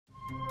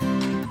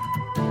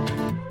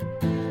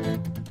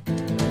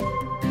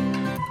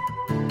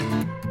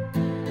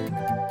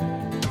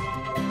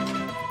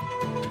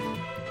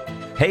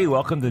Hey,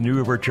 welcome to New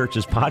River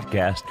Church's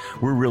podcast.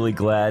 We're really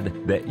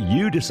glad that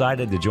you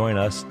decided to join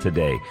us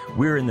today.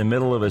 We're in the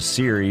middle of a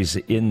series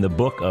in the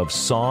book of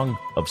Song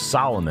of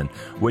Solomon,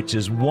 which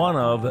is one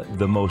of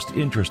the most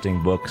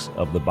interesting books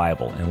of the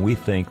Bible, and we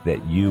think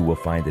that you will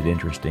find it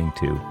interesting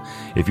too.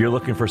 If you're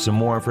looking for some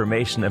more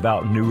information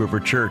about New River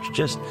Church,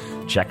 just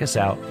check us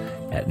out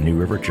at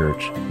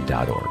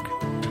newriverchurch.org.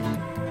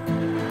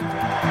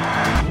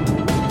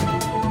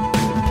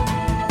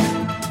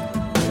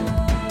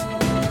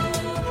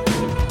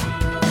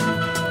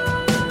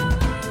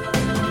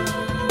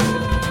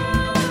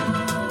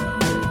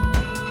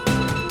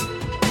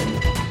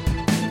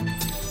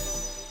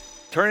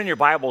 Turn in your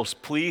Bibles,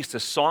 please, to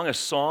Song of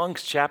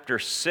Songs, chapter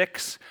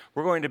 6.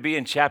 We're going to be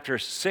in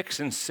chapters 6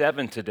 and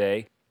 7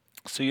 today.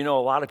 So you know, a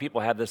lot of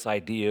people have this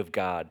idea of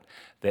God,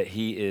 that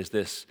he is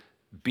this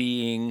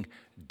being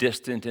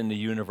distant in the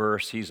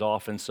universe. He's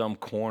off in some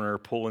corner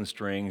pulling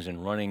strings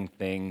and running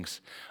things.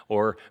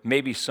 Or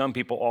maybe some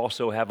people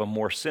also have a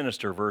more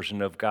sinister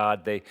version of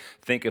God. They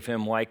think of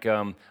him like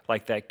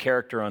that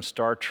character on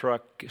Star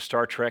Trek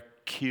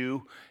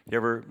Q. You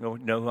ever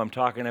know who I'm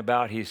talking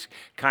about? He's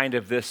kind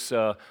of this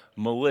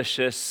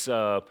malicious,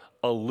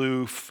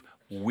 aloof,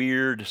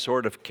 weird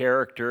sort of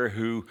character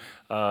who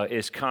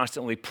is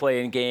constantly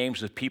playing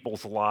games with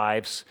people's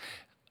lives.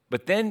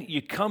 But then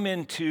you come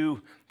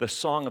into the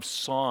Song of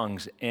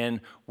Songs, and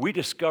we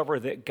discover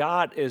that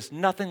God is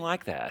nothing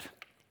like that.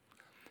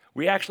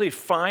 We actually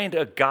find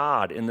a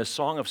God in the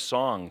Song of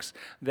Songs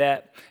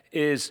that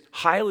is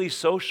highly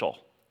social.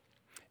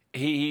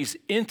 He's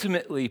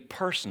intimately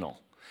personal.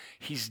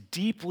 He's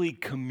deeply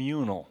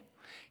communal.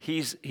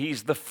 He's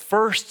the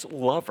first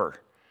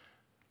lover.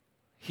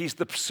 He's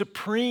the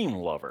supreme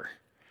lover.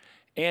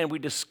 And we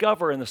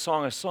discover in the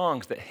Song of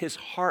Songs that his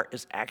heart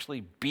is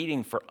actually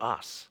beating for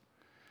us.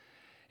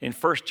 In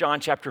 1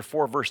 John chapter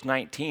 4, verse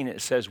 19,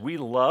 it says, "We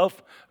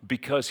love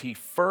because he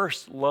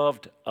first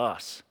loved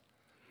us."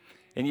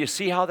 And you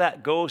see how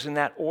that goes in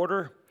that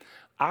order?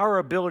 Our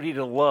ability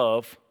to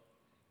love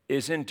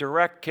is in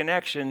direct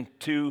connection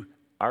to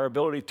our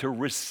ability to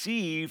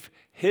receive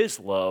his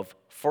love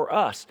for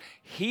us.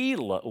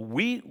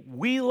 We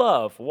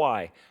love,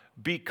 why?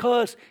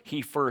 Because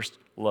he first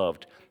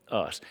loved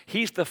us.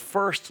 He's the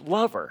first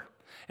lover.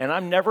 And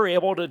I'm never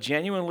able to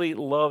genuinely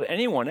love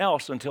anyone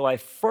else until I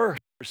first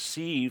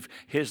receive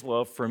his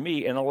love for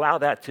me and allow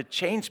that to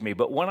change me.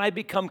 But when I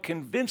become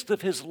convinced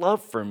of his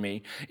love for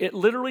me, it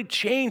literally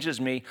changes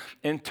me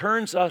and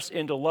turns us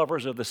into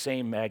lovers of the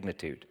same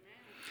magnitude.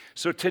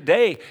 So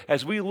today,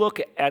 as we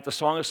look at the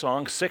Song of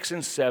Songs 6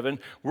 and 7,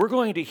 we're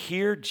going to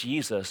hear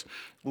Jesus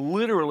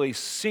literally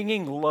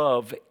singing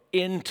love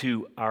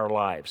into our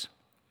lives.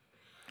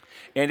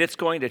 And it's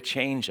going to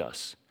change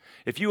us.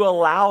 If you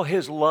allow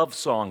his love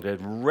song to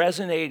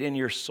resonate in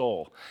your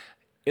soul,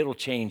 it'll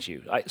change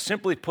you.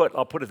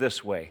 I'll put it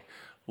this way.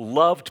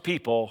 Loved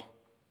people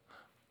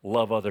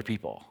love other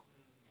people.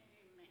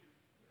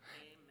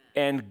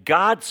 And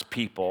God's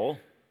people,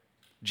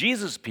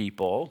 Jesus'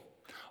 people,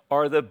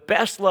 are the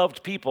best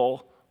loved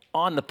people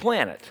on the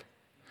planet.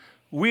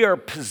 We are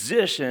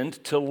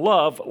positioned to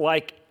love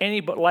unlike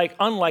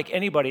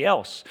anybody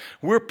else.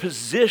 We're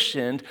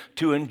positioned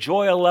to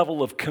enjoy a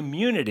level of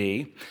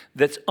community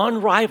that's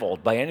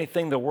unrivaled by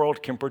anything the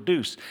world can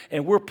produce.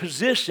 And we're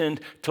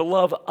positioned to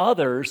love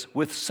others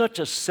with such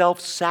a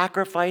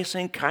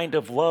self-sacrificing kind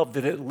of love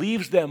that it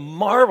leaves them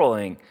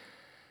marveling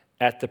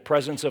at the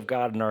presence of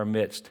God in our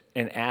midst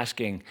and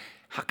asking,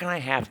 how can I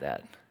have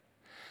that?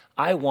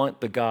 I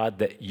want the God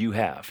that you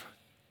have,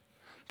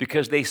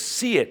 because they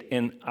see it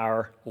in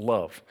our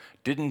love.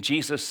 Didn't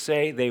Jesus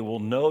say, they will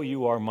know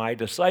you are my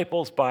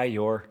disciples by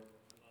your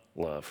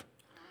love?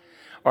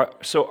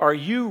 So are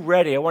you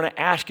ready? I want to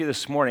ask you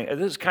this morning, this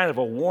is kind of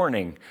a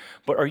warning,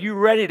 but are you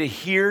ready to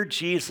hear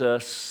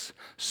Jesus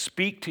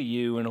speak to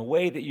you in a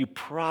way that you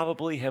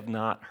probably have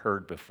not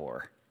heard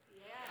before?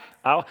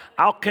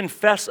 I'll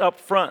confess up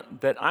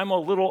front that I'm a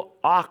little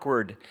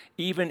awkward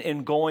even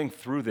in going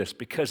through this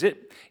because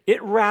it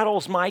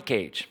rattles my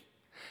cage.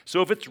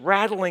 So if it's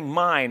rattling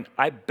mine,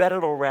 I bet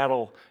it'll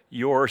rattle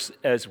yours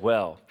as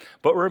well.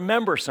 But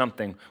remember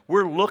something.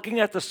 We're looking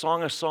at the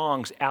Song of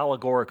Songs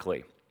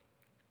allegorically.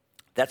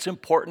 That's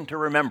important to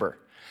remember.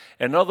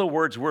 In other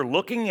words, we're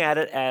looking at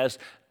it as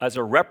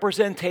a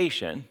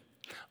representation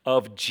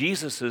of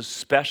Jesus'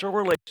 special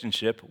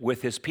relationship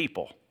with his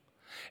people.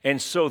 And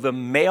so the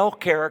male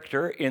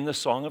character in the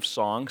Song of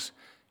Songs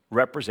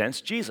represents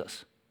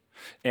Jesus.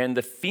 And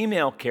the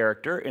female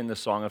character in the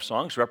Song of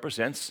Songs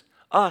represents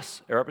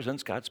us. It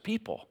represents God's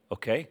people,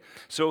 okay?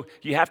 So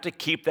you have to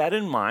keep that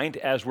in mind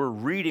as we're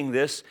reading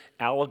this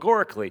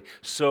allegorically.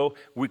 So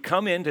we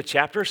come into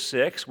chapter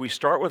 6. We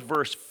start with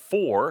verse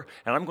 4,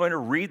 and I'm going to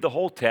read the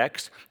whole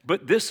text,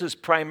 but this is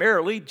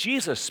primarily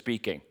Jesus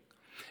speaking.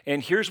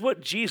 And here's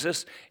what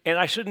Jesus, and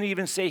I shouldn't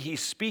even say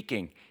he's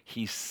speaking,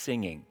 he's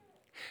singing.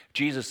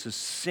 Jesus is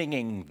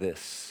singing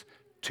this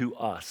to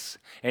us.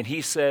 And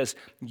he says,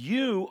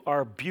 you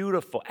are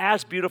beautiful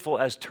as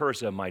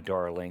Tirzah, my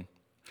darling.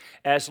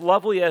 as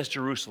lovely as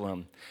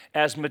Jerusalem,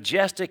 as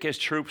majestic as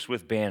troops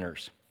with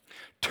banners.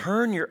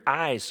 Turn your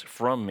eyes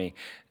from me.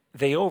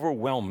 They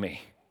overwhelm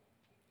me.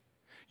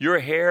 Your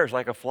hair is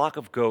like a flock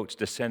of goats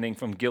descending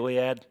from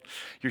Gilead.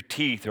 Your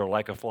teeth are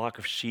like a flock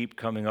of sheep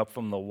coming up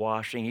from the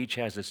washing. Each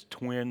has its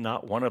twin.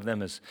 Not one of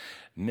them is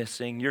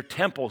missing. Your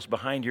temples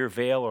behind your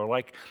veil are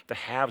like the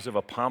halves of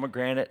a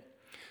pomegranate.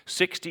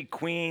 60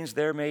 queens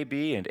there may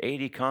be, and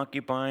 80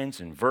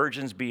 concubines, and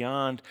virgins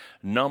beyond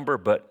number.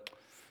 But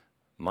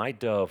my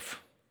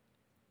dove,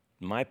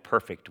 my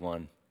perfect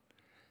one,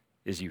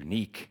 is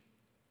unique.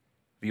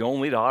 The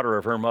only daughter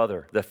of her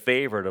mother, the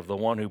favorite of the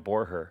one who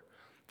bore her.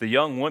 The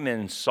young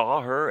women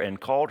saw her and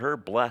called her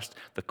blessed.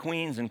 The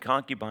queens and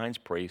concubines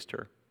praised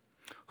her.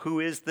 Who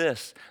is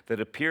this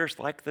that appears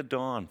like the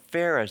dawn,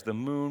 fair as the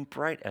moon,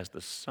 bright as the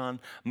sun,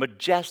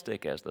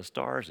 majestic as the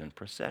stars in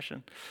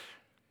procession?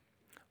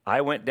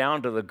 I went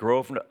down to the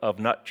grove of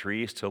nut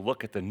trees to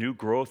look at the new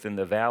growth in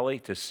the valley,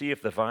 to see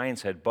if the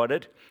vines had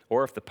budded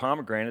or if the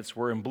pomegranates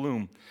were in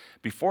bloom.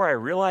 Before I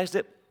realized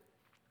it,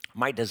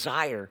 my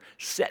desire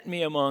set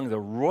me among the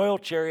royal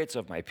chariots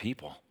of my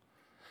people.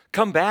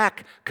 Come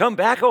back,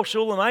 O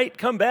Shulamite,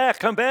 come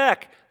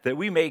back, that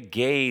we may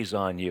gaze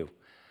on you.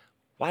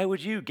 Why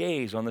would you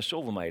gaze on the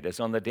Shulamite as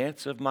on the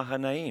dance of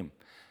Mahanaim?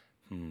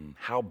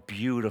 How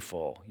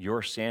beautiful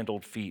your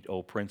sandaled feet,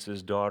 O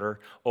prince's daughter.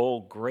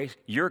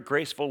 Your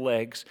graceful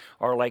legs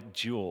are like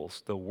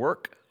jewels, the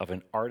work of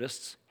an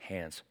artist's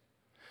hands.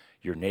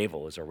 Your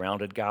navel is a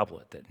rounded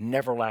goblet that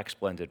never lacks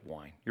splendid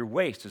wine. Your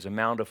waist is a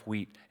mound of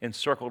wheat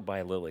encircled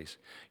by lilies.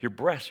 Your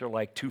breasts are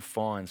like two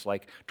fawns,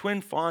 like twin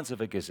fawns of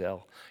a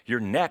gazelle. Your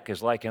neck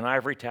is like an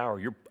ivory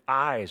tower. Your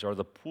eyes are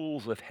the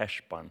pools of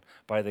Heshbon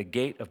by the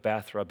gate of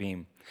Bath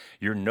Rabbim.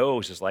 Your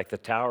nose is like the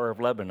tower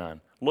of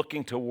Lebanon,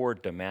 looking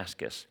toward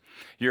Damascus.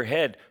 Your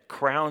head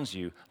crowns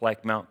you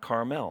like Mount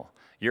Carmel.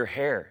 Your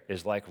hair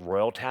is like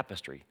royal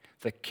tapestry.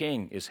 The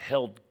king is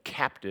held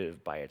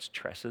captive by its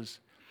tresses.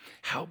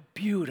 How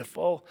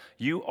beautiful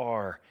you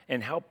are,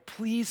 and how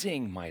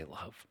pleasing, my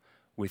love,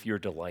 with your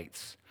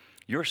delights.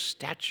 Your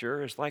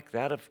stature is like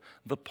that of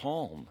the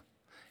palm,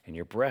 and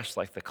your breasts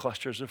like the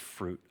clusters of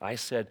fruit. I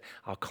said,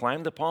 I'll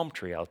climb the palm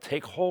tree, I'll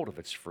take hold of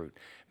its fruit.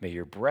 May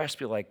your breasts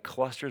be like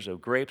clusters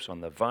of grapes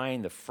on the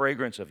vine, the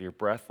fragrance of your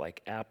breath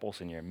like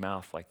apples, and your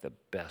mouth like the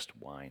best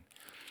wine.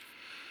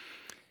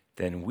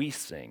 Then we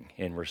sing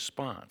in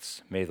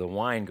response, may the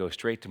wine go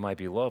straight to my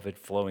beloved,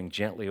 flowing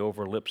gently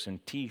over lips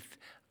and teeth.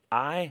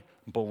 I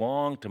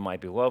belong to my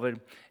beloved,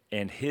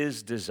 and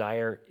his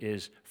desire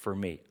is for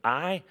me.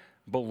 I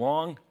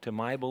belong to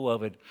my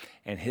beloved,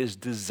 and his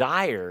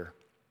desire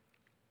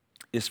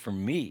is for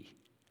me.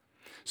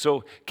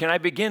 So can I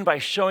begin by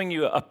showing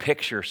you a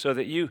picture so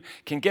that you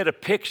can get a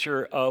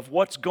picture of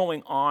what's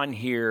going on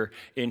here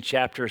in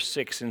chapter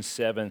 6 and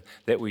 7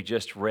 that we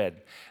just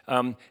read?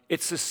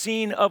 It's the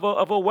scene of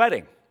a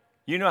wedding.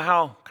 You know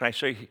how, can I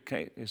show you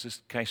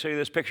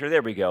this picture?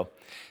 There we go.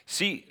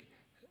 See,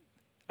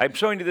 I'm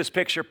showing you this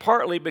picture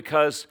partly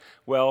because,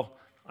 well,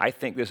 I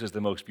think this is the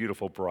most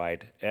beautiful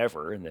bride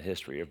ever in the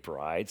history of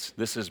brides.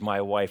 This is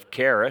my wife,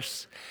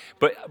 Karis.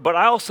 But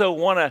I also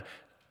want to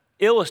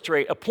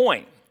illustrate a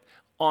point.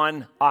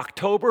 On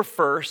October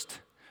 1st,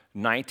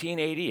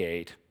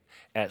 1988,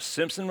 at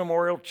Simpson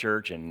Memorial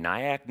Church in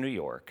Nyack, New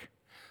York,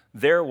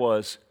 there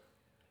was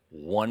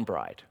one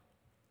bride,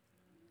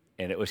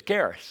 and it was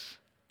Karis.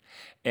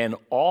 And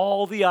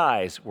all the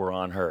eyes were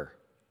on her.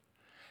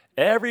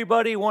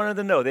 Everybody wanted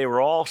to know. They were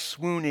all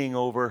swooning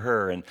over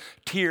her, and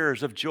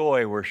tears of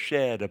joy were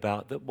shed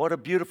about what a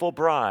beautiful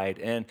bride.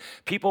 And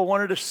people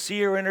wanted to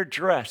see her in her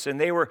dress, and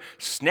they were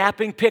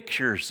snapping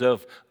pictures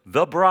of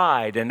the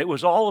bride, and it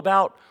was all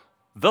about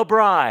the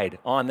bride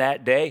on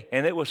that day,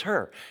 and it was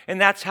her. And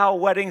that's how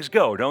weddings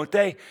go, don't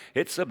they?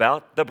 It's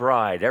about the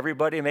bride.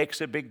 Everybody makes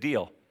a big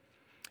deal,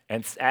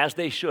 and as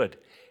they should.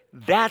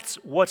 That's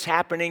what's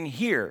happening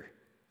here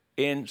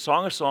in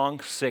Song of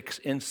Songs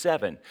 6 and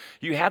 7.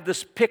 You have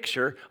this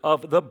picture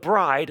of the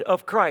bride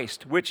of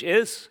Christ, which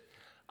is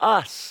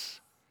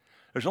us.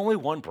 There's only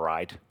one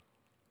bride,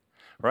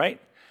 right?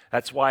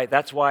 That's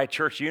why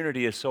church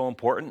unity is so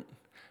important,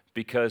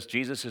 because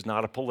Jesus is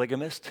not a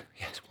polygamist.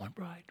 He has one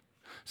bride.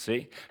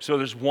 See? So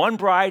there's one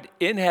bride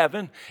in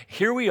heaven.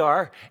 Here we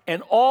are,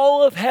 and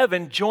all of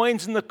heaven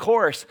joins in the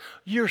chorus.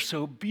 You're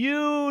so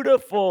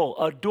beautiful,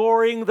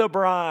 adoring the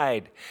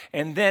bride.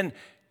 And then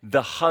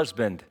the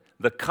husband,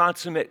 the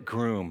consummate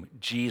groom,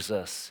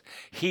 Jesus,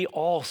 he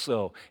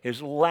also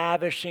is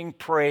lavishing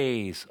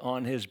praise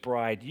on his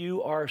bride.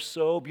 You are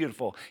so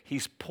beautiful.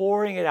 He's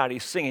pouring it out.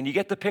 He's singing. You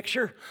get the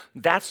picture?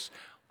 That's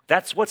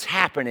what's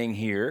happening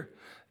here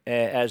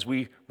as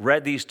we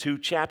read these two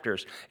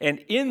chapters. And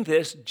in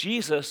this,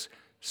 Jesus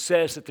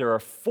says that there are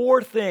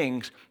 4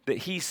 things that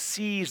he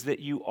sees that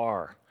you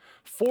are.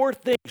 4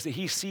 things that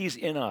he sees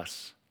in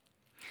us.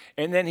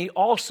 And then he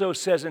also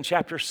says in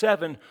chapter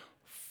 7,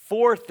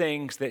 4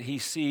 things that he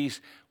sees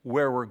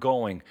where we're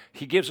going.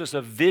 He gives us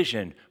a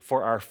vision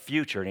for our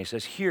future. And he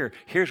says,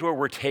 here's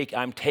where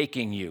I'm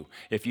taking you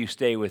if you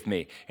stay with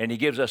me. And he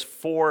gives us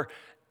 4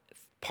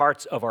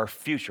 parts of our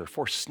future,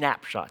 4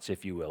 snapshots,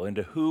 if you will,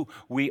 into who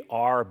we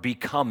are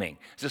becoming.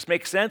 Does this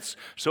make sense?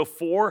 So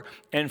 4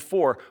 and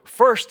 4.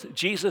 First,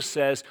 Jesus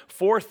says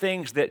 4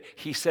 things that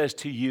he says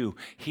to you.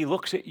 He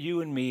looks at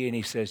you and me and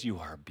he says, you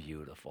are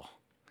beautiful.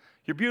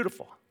 You're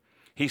beautiful.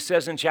 He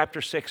says in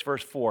chapter 6,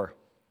 verse 4,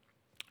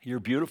 you're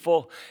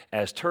beautiful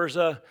as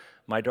Tirzah,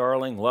 my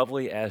darling,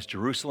 lovely as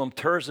Jerusalem.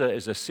 Tirzah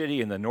is a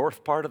city in the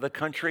north part of the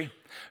country.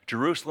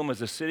 Jerusalem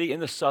is a city in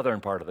the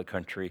southern part of the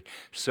country.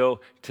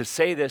 So to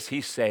say this,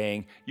 he's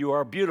saying, you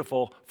are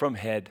beautiful from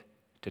head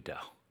to toe.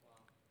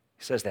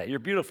 He says that. You're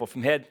beautiful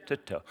from head to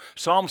toe.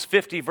 Psalms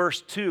 50,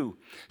 verse 2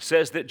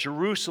 says that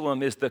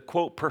Jerusalem is the,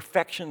 quote,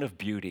 perfection of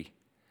beauty.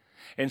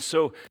 And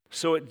so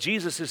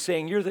Jesus is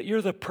saying,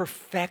 you're the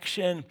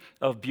perfection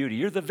of beauty.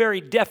 You're the very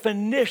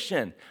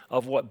definition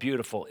of what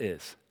beautiful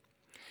is.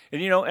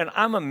 And, and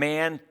I'm a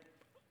man,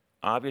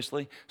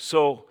 obviously,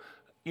 so,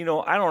 I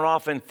don't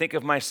often think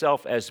of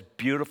myself as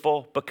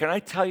beautiful, but can I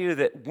tell you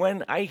that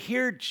when I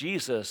hear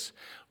Jesus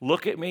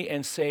look at me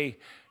and say,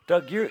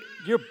 Doug, you're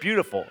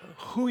beautiful.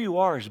 Who you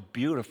are is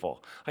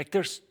beautiful. Like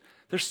there's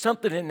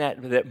something in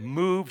that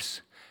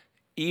moves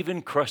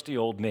even crusty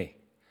old me.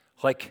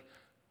 Like,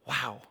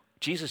 wow.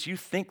 Jesus, you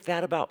think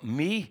that about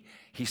me?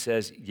 He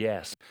says,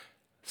 yes.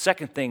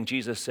 Second thing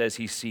Jesus says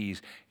he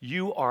sees,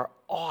 you are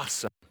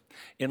awesome.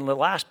 In the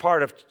last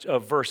part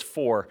of verse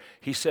 4,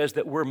 he says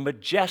that we're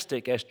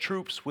majestic as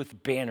troops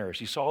with banners.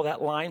 You saw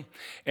that line?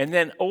 And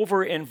then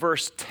over in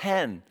verse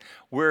 10,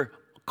 we're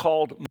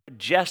called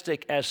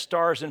majestic as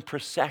stars in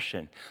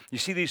procession. You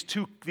see these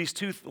two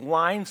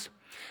lines?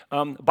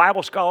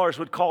 Bible scholars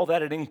would call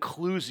that an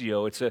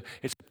inclusio. It's a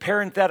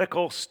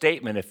parenthetical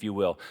statement, if you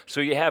will.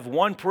 So you have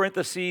one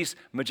parenthesis,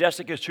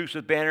 majestic as troops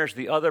with banners,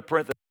 the other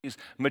parenthesis,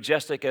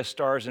 majestic as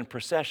stars in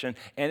procession,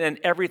 and then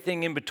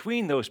everything in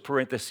between those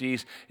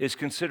parentheses is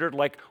considered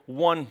like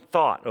one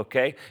thought,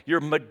 okay? You're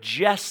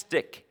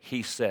majestic,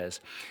 he says.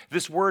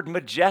 This word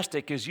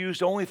majestic is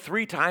used only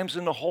 3 times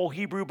in the whole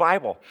Hebrew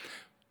Bible.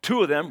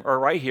 2 of them are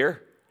right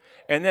here.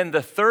 And then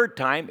the third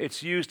time,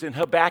 it's used in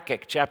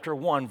Habakkuk chapter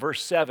 1,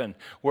 verse 7,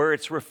 where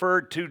it's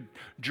referred to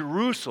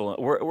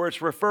Jerusalem, where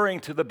it's referring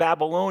to the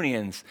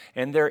Babylonians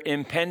and their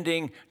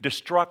impending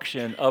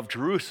destruction of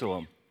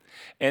Jerusalem.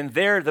 And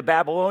there, the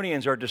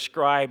Babylonians are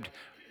described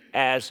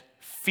as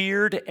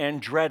feared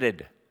and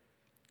dreaded.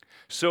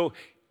 So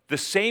the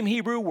same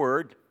Hebrew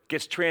word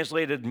gets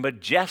translated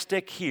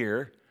majestic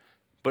here,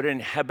 but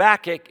in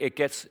Habakkuk, it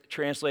gets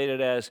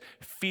translated as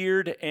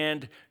feared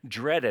and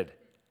dreaded.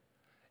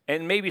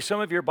 And maybe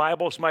some of your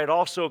Bibles might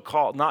also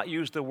not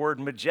use the word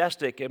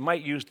majestic. It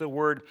might use the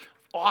word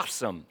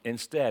awesome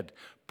instead.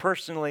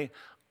 Personally,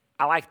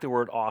 I like the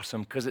word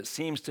awesome because it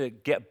seems to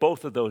get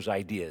both of those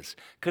ideas.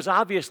 Because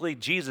obviously,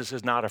 Jesus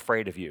is not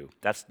afraid of you.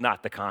 That's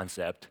not the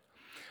concept.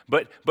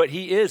 But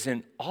he is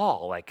in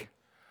awe, like,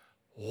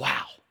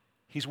 wow.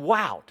 He's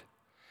wowed.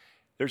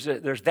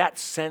 There's that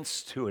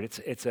sense to it.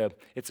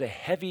 It's a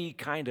heavy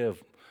kind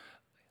of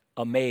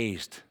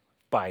amazed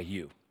by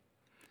you.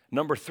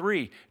 Number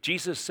 3,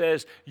 Jesus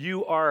says,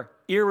 you are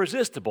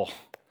irresistible.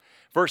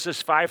 Verses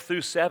 5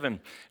 through 7,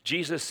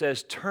 Jesus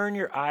says, turn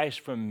your eyes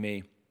from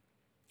me.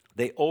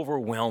 They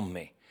overwhelm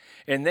me.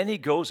 And then he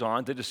goes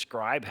on to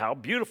describe how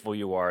beautiful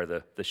you are,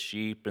 the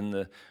sheep and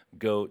the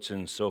goats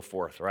and so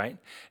forth, right?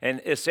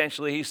 And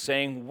essentially he's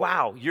saying,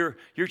 wow, you're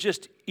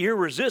just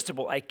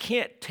irresistible. I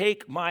can't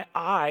take my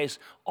eyes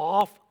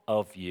off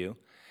of you.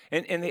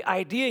 And the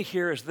idea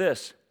here is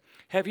this.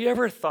 Have you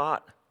ever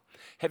thought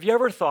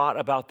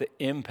about the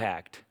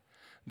impact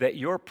that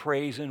your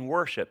praise and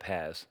worship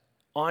has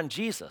on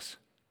Jesus?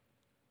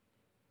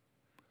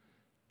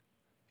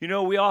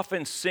 We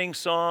often sing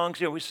songs.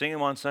 We sing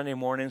them on Sunday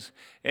mornings,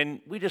 and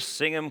we just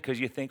sing them because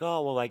you think,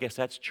 oh, well, I guess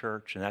that's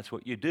church, and that's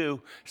what you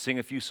do. Sing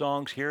a few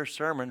songs, hear a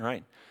sermon,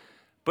 right?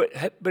 But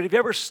have you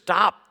ever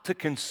stopped to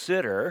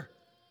consider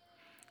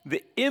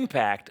the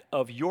impact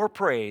of your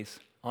praise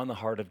on the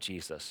heart of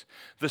Jesus?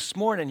 This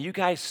morning, you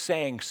guys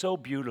sang so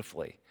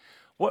beautifully.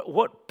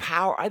 What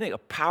power, I think a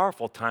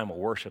powerful time of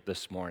worship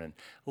this morning.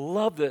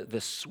 Love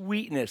the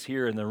sweetness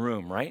here in the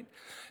room, right?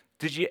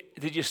 Did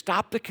you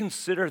stop to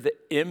consider the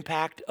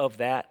impact of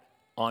that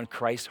on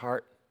Christ's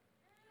heart?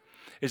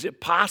 Is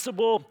it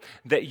possible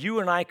that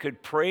you and I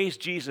could praise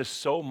Jesus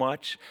so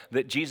much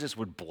that Jesus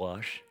would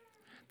blush?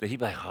 That he'd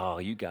be like, oh,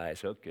 you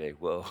guys, okay,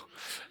 whoa,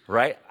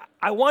 right?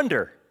 I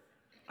wonder.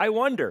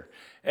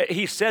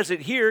 He says it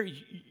here,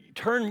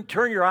 turn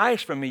your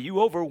eyes from me, you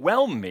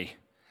overwhelm me.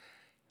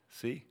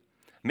 See?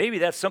 Maybe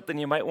that's something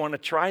you might want to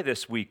try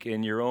this week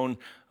in your own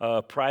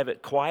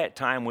private, quiet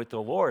time with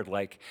the Lord.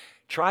 Like,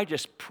 try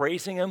just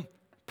praising him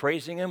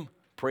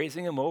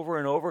over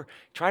and over.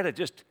 Try to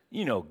just,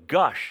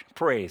 gush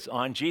praise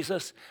on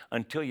Jesus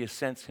until you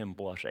sense him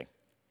blushing.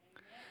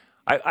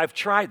 I've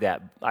tried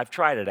that. I've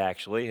tried it,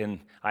 actually,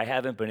 and I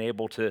haven't been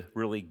able to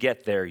really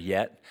get there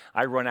yet.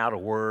 I run out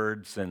of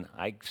words, and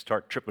I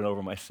start tripping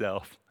over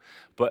myself.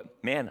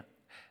 But, man,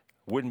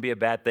 wouldn't be a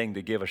bad thing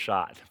to give a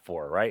shot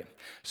for, right?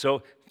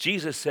 So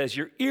Jesus says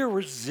you're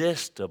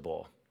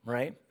irresistible,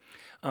 right?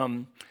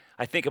 I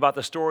I think about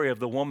the story of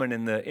the woman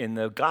in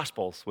the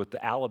Gospels with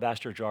the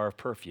alabaster jar of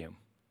perfume.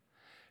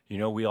 You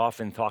know, we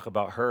often talk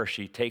about her.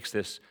 She takes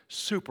this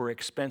super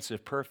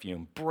expensive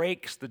perfume,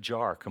 breaks the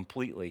jar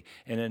completely,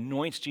 and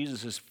anoints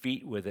Jesus'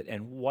 feet with it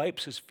and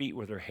wipes his feet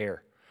with her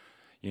hair,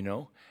 you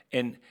know?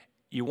 And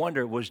you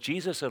wonder, was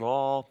Jesus at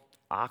all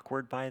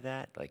awkward by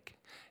that? Like,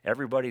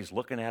 everybody's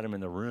looking at him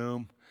in the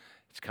room.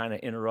 It's kind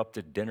of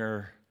interrupted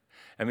dinner.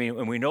 I mean,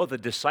 and we know the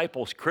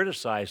disciples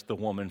criticized the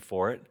woman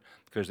for it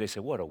because they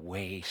said, what a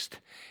waste.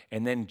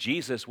 And then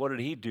Jesus, what did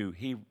he do?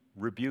 He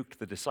rebuked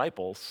the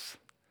disciples.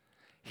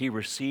 He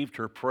received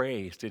her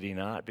praise, did he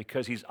not?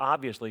 Because he's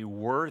obviously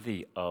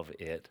worthy of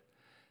it.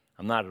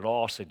 I'm not at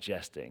all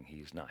suggesting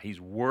he's not. He's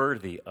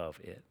worthy of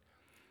it.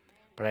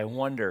 But I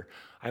wonder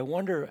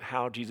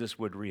how Jesus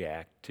would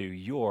react to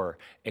your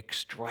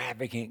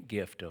extravagant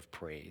gift of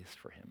praise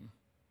for him.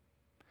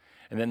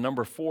 And then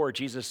number 4,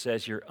 Jesus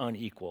says you're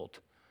unequaled.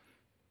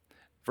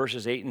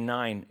 Verses 8 and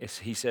 9,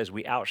 he says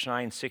we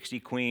outshine 60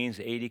 queens,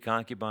 80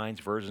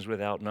 concubines, virgins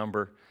without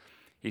number.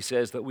 He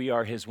says that we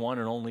are his one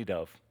and only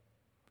dove.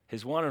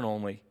 His one and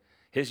only,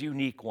 his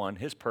unique one,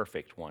 his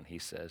perfect one, he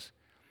says.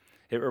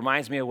 It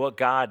reminds me of what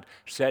God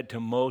said to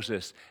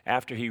Moses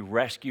after he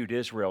rescued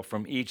Israel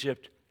from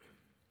Egypt.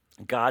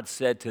 God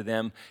said to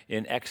them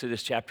in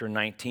Exodus chapter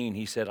 19,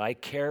 he said, I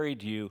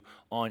carried you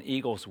on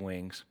eagle's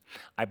wings.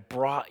 I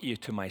brought you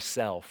to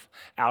myself.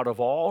 Out of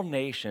all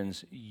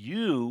nations,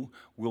 you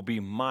will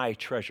be my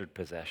treasured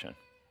possession.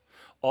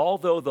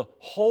 Although the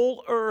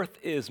whole earth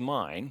is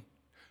mine,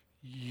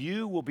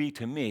 you will be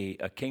to me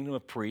a kingdom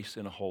of priests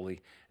and a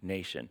holy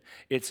nation.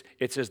 It's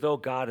as though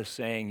God is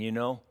saying, you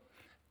know,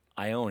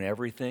 I own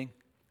everything,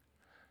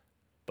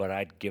 but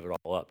I'd give it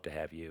all up to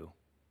have you.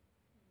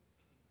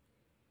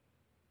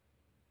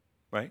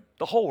 Right?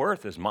 The whole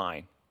earth is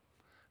mine,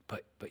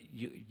 but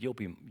you'll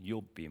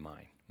be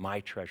mine, my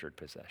treasured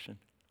possession.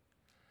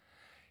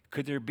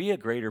 Could there be a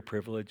greater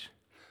privilege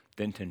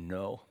than to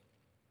know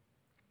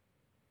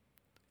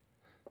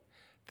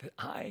that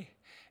I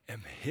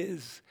am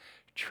his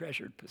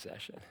treasured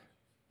possession?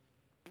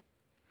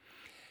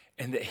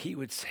 And that he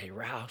would say,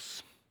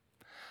 Rouse,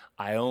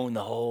 I own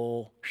the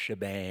whole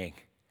shebang,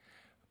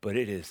 but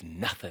it is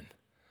nothing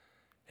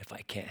if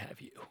I can't have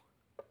you.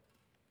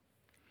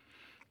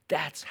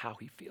 That's how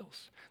he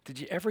feels. Did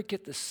you ever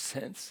get the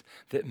sense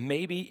that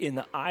maybe in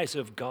the eyes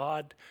of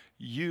God,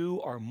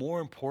 you are more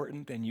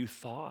important than you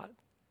thought?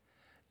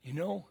 You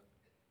know,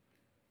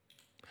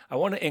 I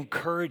want to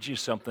encourage you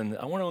something.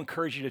 I want to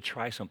encourage you to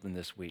try something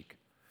this week.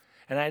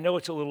 And I know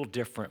it's a little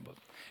different, but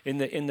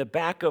in the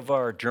back of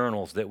our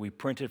journals that we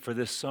printed for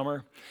this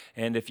summer,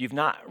 and if you've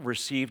not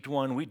received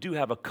one, we do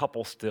have a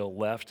couple still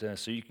left,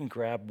 so you can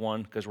grab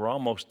one because we're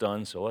almost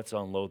done, so let's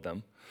unload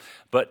them.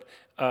 But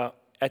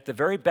at the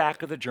very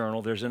back of the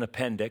journal, there's an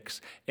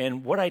appendix,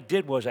 and what I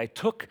did was I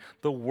took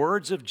the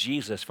words of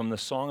Jesus from the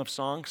Song of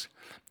Songs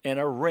and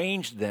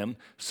arranged them,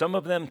 some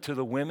of them to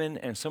the women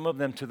and some of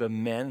them to the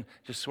men,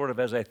 just sort of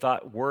as I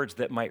thought words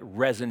that might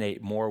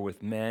resonate more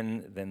with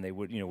men than they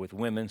would, with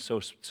women, so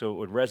it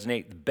would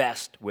resonate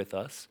best with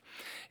us.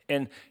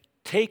 And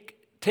take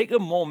a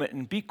moment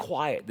and be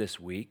quiet this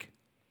week,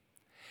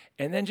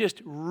 and then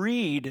just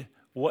read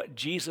what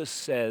Jesus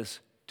says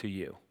to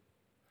you.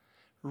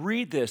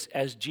 Read this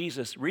as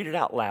Jesus, read it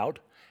out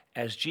loud,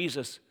 as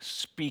Jesus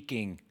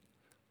speaking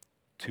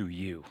to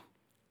you.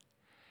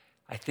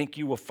 I think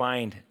you will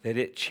find that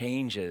it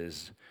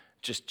changes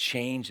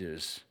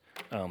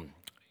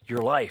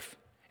your life.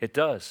 It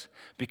does,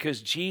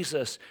 because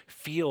Jesus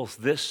feels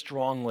this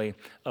strongly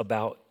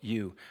about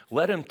you.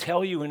 Let him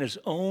tell you in his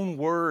own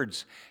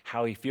words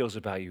how he feels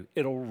about you.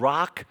 It'll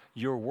rock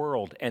your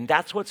world, and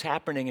that's what's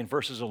happening in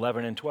verses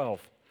 11 and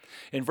 12.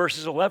 In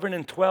verses 11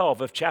 and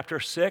 12 of chapter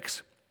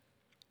 6,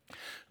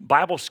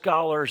 Bible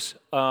scholars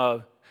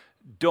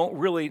don't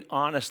really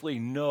honestly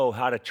know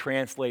how to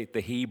translate the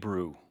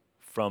Hebrew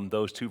from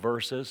those two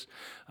verses.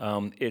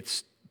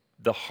 It's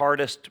the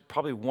hardest,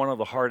 probably one of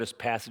the hardest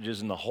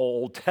passages in the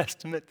whole Old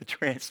Testament to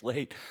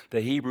translate.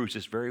 The Hebrew is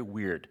just very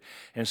weird.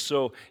 And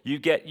so you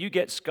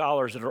get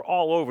scholars that are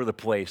all over the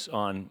place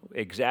on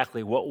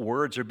exactly what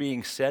words are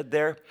being said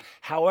there.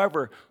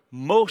 However,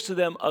 most of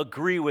them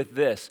agree with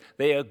this.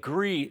 They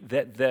agree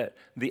that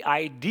the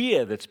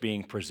idea that's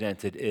being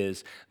presented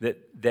is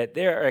that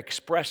they're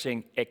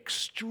expressing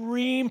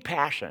extreme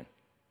passion,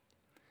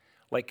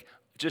 like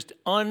just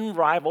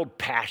unrivaled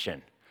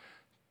passion.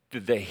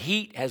 The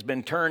heat has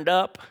been turned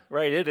up,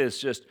 right?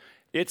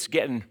 It's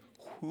getting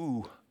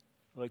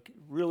like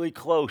really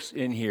close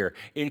in here.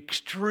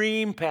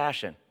 Extreme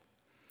passion.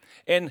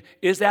 And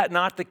is that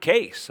not the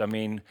case? I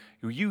mean,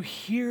 you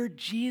hear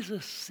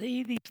Jesus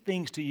say these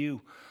things to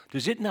you.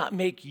 Does it not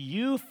make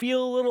you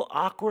feel a little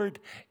awkward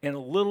and a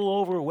little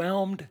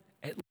overwhelmed?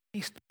 At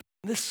least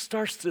this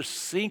starts to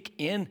sink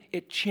in.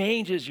 It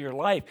changes your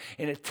life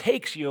and it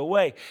takes you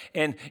away.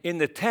 And in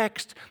the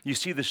text, you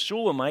see the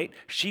Shulamite,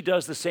 she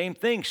does the same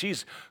thing.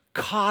 She's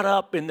caught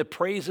up in the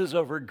praises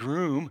of her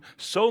groom,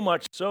 so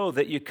much so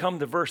that you come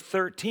to verse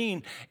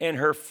 13 and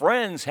her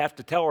friends have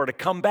to tell her to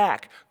come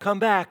back,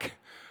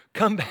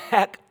 Come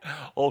back,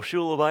 old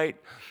Shulamite.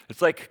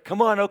 It's like,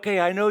 come on, okay,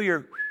 I know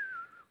you're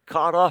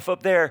caught off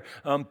up there.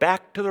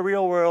 Back to the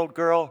real world,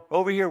 girl.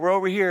 Over here, we're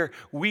over here.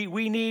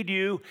 We need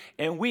you,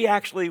 and we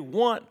actually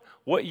want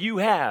what you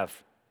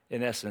have.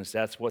 In essence,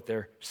 that's what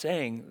they're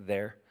saying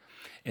there.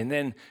 And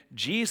then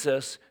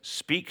Jesus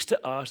speaks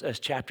to us as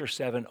chapter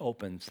 7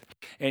 opens.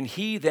 And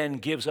he then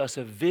gives us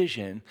a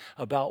vision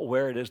about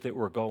where it is that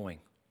we're going.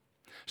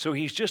 So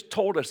he's just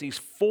told us these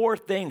 4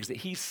 things that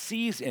he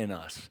sees in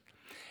us.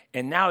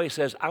 And now he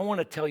says, I want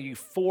to tell you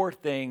 4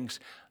 things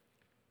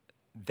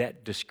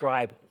that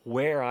describe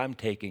where I'm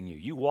taking you.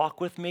 You walk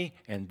with me,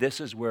 and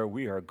this is where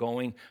we are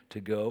going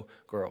to go,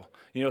 girl.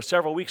 You know,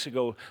 several weeks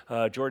ago,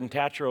 Jordan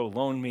Tatro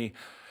loaned me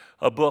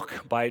a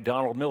book by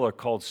Donald Miller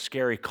called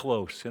Scary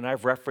Close, and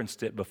I've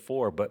referenced it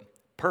before, but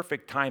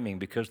perfect timing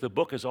because the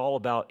book is all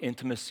about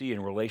intimacy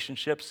and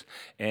relationships,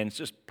 and it's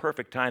just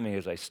perfect timing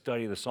as I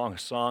study the Song of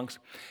Songs.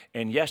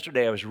 And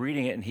yesterday I was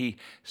reading it, and he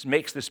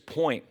makes this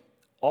point.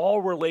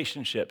 All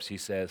relationships, he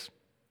says,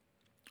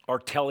 are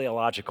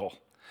teleological,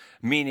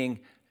 meaning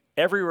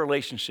every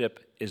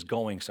relationship is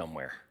going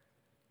somewhere.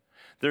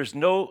 There is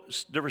no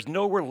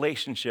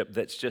relationship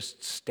that's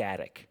just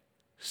static,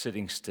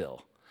 sitting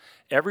still.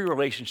 Every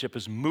relationship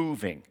is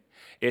moving.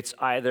 It's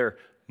either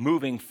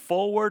moving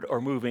forward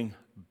or moving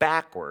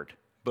backward,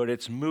 but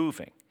it's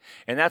moving.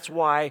 And that's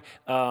why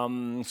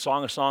Song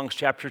of Songs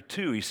chapter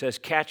 2, he says,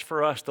 catch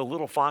for us the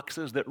little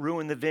foxes that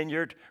ruin the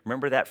vineyard.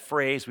 Remember that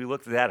phrase? We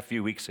looked at that a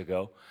few weeks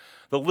ago.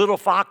 The little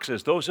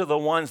foxes, those are the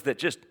ones that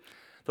just,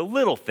 the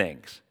little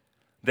things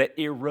that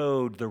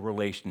erode the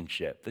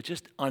relationship, that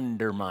just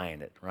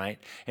undermine it, right?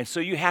 And so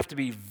you have to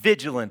be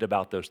vigilant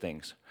about those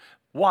things.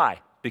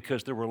 Why?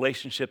 Because the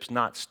relationship's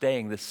not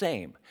staying the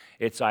same.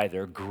 It's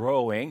either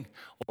growing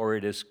or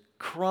it is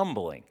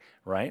crumbling,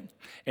 right?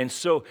 And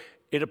so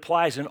it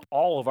applies in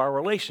all of our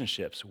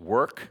relationships,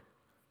 work,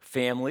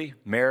 family,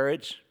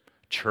 marriage,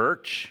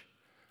 church.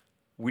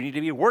 We need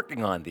to be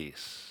working on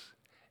these.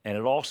 And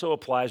it also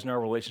applies in our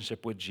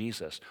relationship with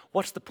Jesus.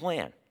 What's the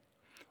plan?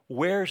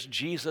 Where's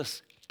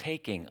Jesus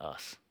taking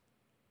us?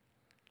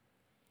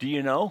 Do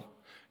you know?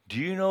 Do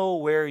you know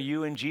where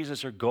you and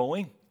Jesus are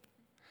going?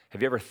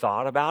 Have you ever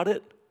thought about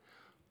it?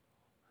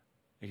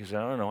 Because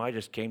I don't know, I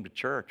just came to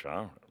church,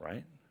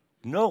 right?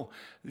 No,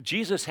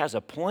 Jesus has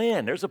a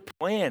plan. There's a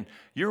plan.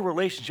 Your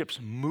relationship's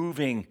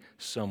moving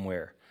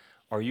somewhere.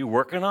 Are you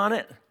working on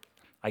it?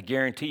 I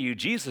guarantee you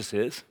Jesus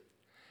is.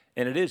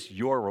 And it is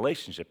your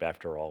relationship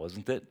after all,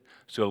 isn't it?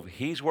 So if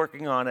he's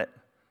working on it,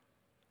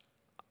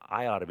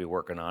 I ought to be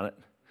working on it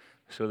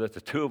so that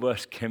the two of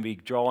us can be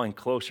drawing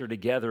closer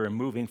together and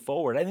moving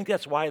forward. I think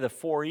that's why the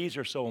 4 E's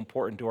are so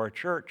important to our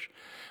church.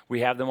 We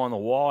have them on the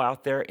wall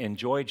out there.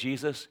 Enjoy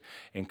Jesus,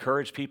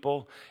 encourage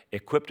people,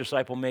 equip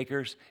disciple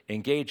makers,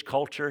 engage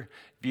culture.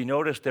 If you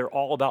notice, they're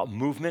all about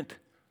movement.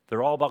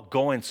 They're all about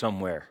going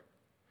somewhere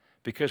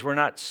because we're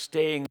not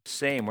staying the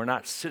same. We're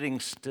not sitting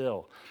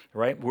still,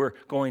 right? We're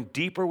going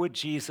deeper with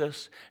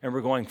Jesus, and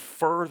we're going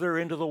further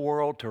into the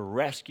world to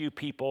rescue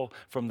people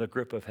from the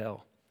grip of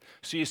hell.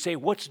 So you say,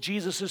 what's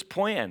Jesus'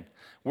 plan?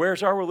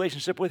 Where's our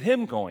relationship with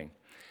him going?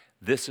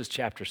 This is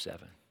chapter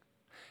 7.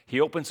 He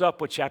opens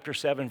up with chapter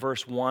 7,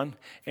 verse 1,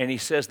 and he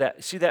says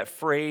that, see that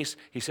phrase?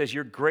 He says,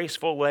 your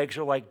graceful legs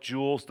are like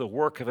jewels, the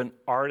work of an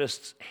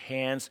artist's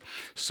hands.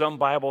 Some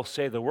Bibles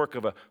say the work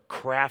of a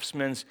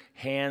craftsman's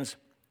hands.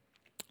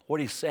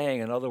 What he's saying,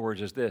 in other words,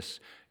 is this: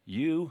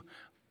 you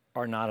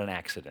are not an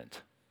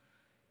accident.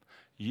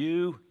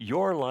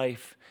 Your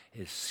life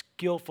is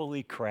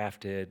skillfully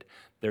crafted.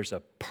 There's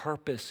a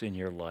purpose in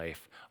your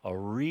life, a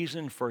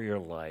reason for your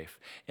life,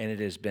 and it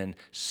has been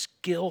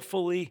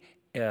skillfully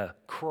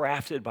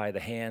crafted by the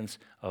hands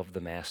of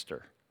the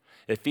master.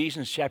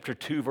 Ephesians chapter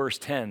 2, verse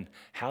 10,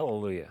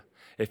 hallelujah.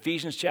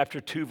 Ephesians chapter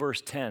 2,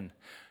 verse 10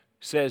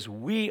 says,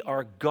 we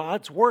are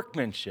God's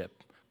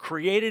workmanship,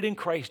 created in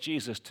Christ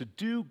Jesus to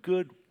do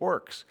good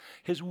works,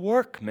 his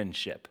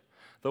workmanship.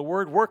 The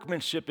word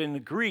workmanship in the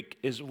Greek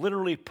is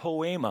literally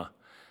poema,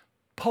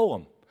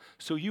 poem.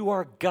 So you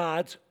are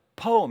God's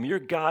poem. You're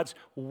God's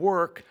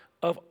work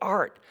of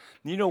art.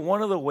 You know,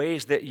 one of the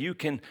ways that you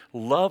can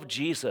love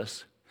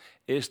Jesus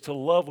is to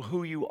love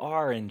who you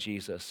are in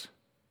Jesus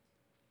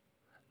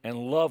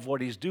and love what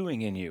he's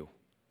doing in you.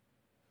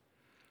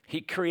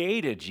 He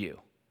created you,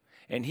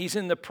 and he's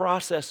in the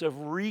process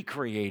of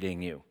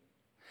recreating you.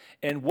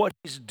 And what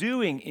he's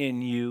doing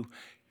in you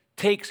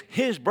takes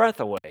his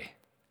breath away.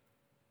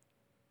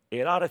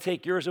 It ought to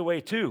take yours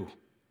away too.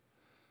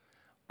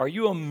 Are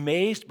you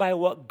amazed by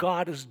what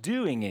God is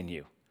doing in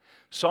you?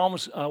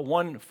 Psalms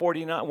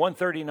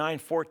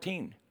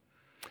 139:14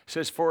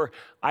 says, for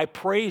I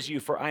praise you,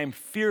 for I am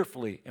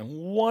fearfully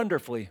and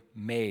wonderfully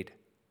made.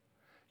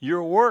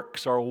 Your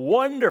works are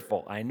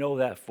wonderful. I know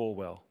that full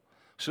well.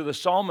 So the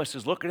psalmist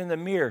is looking in the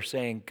mirror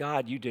saying,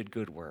 God, you did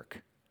good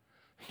work.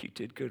 You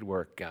did good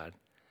work, God.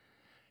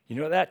 You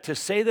know that? To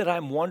say that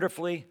I'm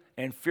wonderfully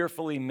and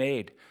fearfully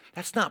made,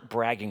 that's not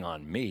bragging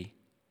on me.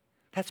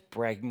 That's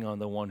bragging on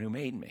the one who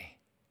made me.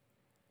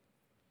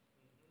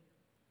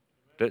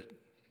 That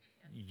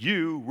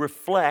you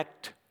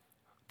reflect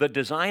the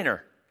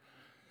designer.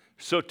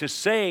 So to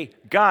say,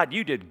 God,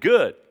 you did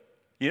good,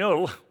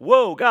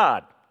 whoa,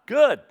 God,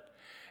 good.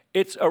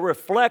 It's a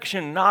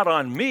reflection not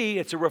on me,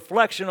 it's a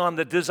reflection on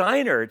the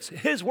designer. It's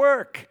his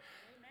work.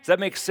 Does that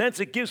make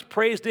sense? It gives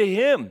praise to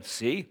him,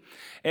 see?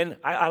 And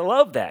I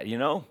love that,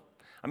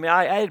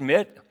 I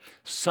admit,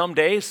 some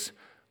days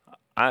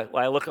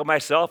I look at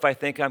myself, I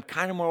think I'm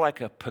kind of more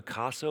like a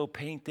Picasso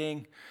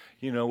painting,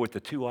 with the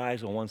two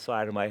eyes on one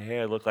side of my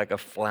head, look like a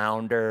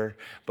flounder.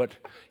 But,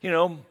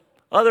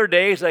 other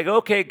days I go,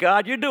 okay,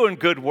 God, you're doing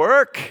good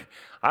work.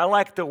 I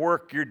like the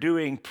work you're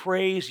doing.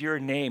 Praise your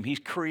name. He's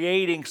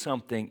creating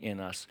something in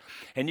us.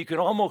 And you can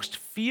almost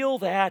feel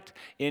that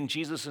in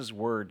Jesus'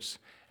 words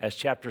as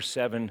chapter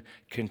 7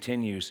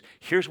 continues.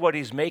 Here's what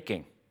he's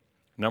making.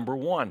 Number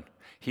one,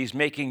 he's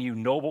making you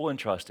noble and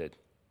trusted.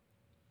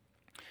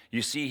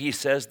 You see, he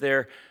says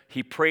there,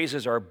 he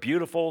praises our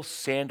beautiful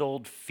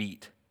sandaled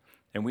feet.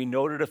 And we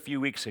noted a few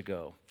weeks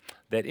ago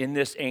that in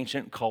this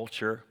ancient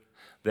culture,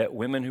 that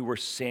women who were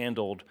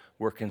sandaled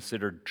were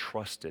considered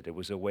trusted. It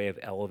was a way of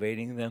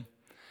elevating them.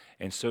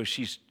 And so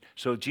Jesus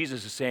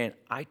is saying,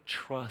 I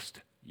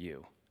trust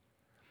you.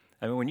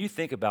 I mean, when you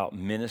think about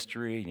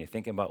ministry and you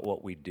think about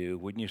what we do,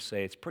 wouldn't you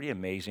say it's pretty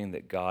amazing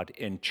that God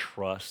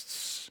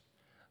entrusts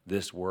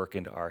this work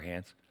into our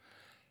hands?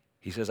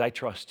 He says, I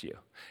trust you.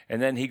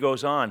 And then he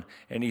goes on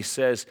and he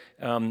says,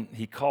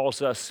 he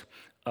calls us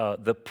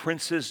the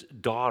prince's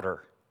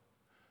daughter.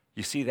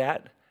 You see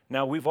that?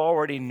 Now, we've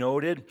already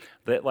noted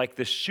that like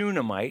the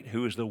Shunammite,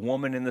 who is the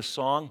woman in the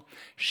song,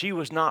 she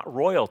was not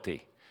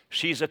royalty.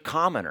 She's a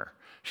commoner.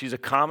 She's a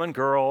common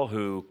girl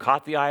who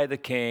caught the eye of the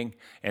king,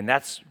 and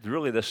that's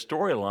really the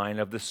storyline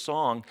of the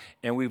song.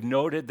 And we've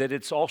noted that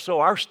it's also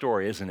our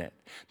story, isn't it?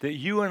 That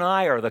you and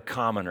I are the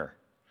commoner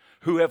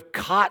who have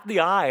caught the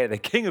eye of the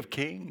King of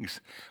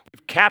Kings.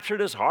 We've captured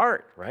his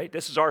heart, right?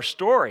 This is our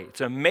story. It's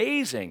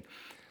amazing.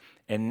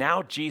 And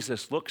now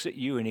Jesus looks at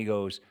you and he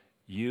goes,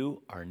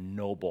 you are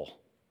noble.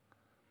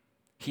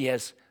 He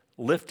has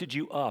lifted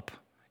you up.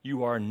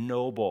 You are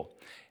noble.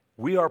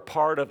 We are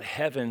part of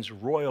heaven's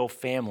royal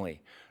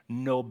family.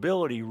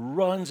 Nobility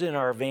runs in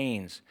our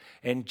veins.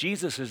 And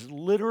Jesus is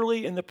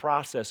literally in the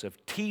process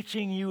of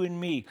teaching you and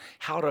me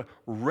how to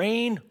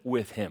reign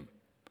with him.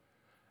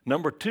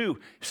 Number two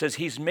says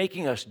he's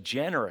making us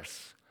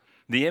generous.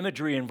 The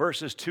imagery in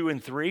verses 2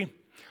 and 3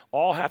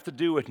 all have to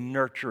do with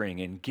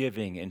nurturing and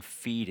giving and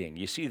feeding.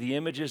 You see the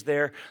images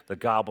there? The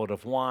goblet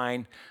of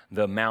wine,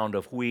 the mound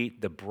of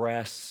wheat, the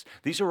breasts.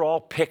 These are all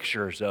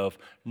pictures of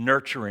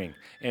nurturing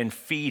and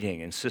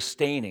feeding and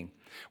sustaining.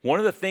 One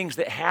of the things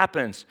that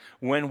happens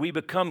when we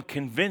become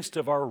convinced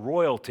of our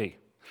royalty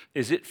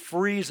is it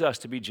frees us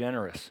to be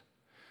generous.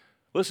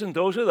 Listen,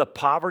 those with a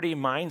poverty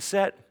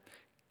mindset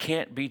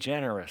can't be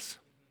generous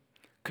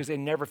because they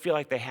never feel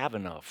like they have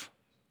enough.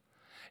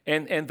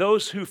 And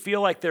those who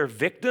feel like they're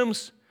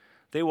victims,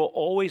 they will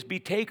always be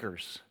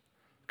takers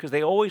because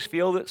they always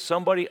feel that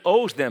somebody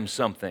owes them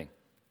something.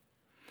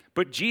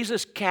 But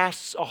Jesus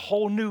casts a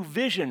whole new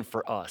vision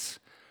for us.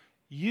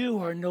 You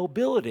are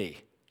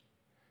nobility.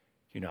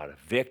 You're not a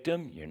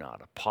victim. You're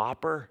not a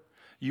pauper.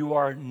 You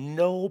are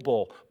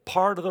noble,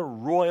 part of the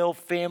royal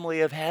family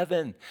of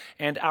heaven.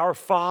 And our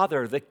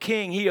Father, the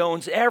King, he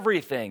owns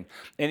everything.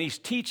 And he's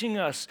teaching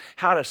us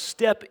how to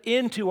step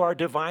into our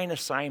divine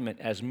assignment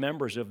as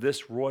members of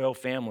this royal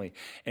family.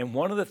 And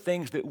one of the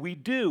things that we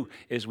do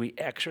is we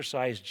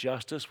exercise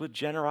justice with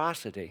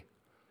generosity.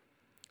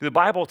 The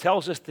Bible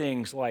tells us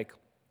things like,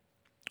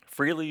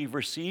 freely you've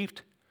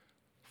received,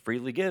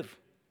 freely give.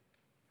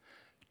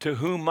 To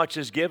whom much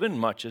is given,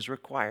 much is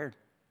required.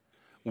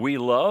 We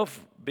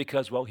love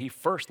because, he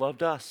first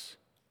loved us.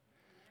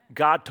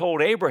 God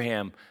told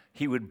Abraham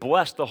he would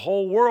bless the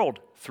whole world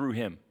through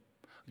him.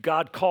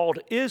 God called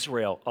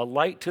Israel a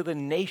light to the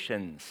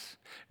nations.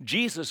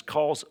 Jesus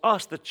calls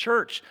us, the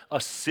church, a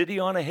city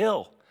on a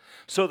hill.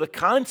 So the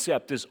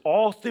concept is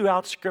all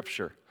throughout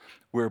Scripture.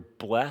 We're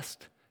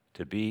blessed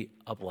to be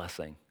a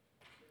blessing.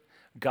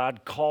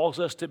 God calls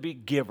us to be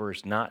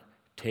givers, not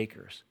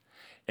takers.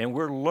 And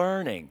we're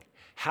learning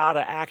how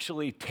to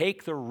actually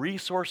take the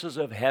resources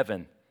of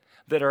heaven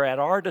that are at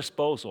our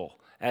disposal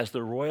as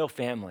the royal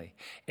family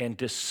and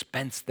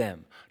dispense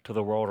them to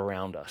the world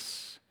around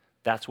us.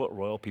 That's what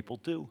royal people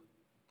do.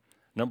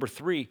 Number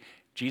 3,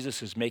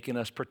 Jesus is making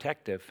us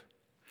protective.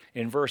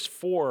 In verse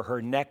 4,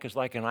 her neck is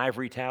like an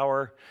ivory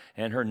tower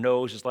and her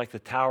nose is like the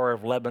Tower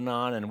of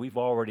Lebanon. And we've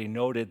already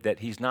noted that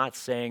he's not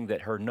saying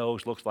that her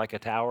nose looks like a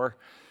tower.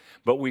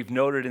 But we've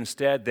noted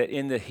instead that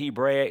in the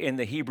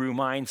Hebrew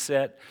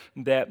mindset,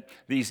 that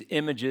these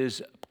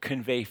images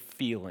convey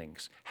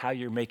feelings, how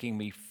you're making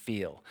me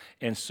feel.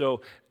 And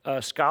so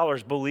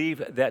scholars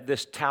believe that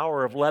this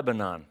Tower of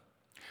Lebanon,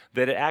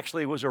 that it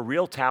actually was a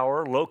real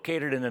tower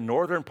located in the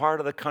northern part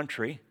of the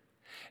country,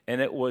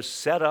 and it was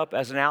set up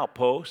as an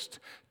outpost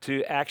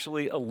to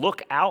actually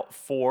look out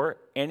for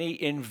any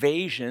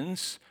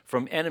invasions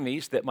from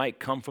enemies that might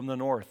come from the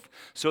north.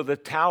 So the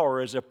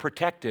tower is a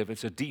protective,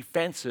 it's a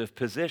defensive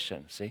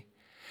position, see?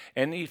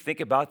 And you think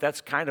about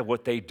that's kind of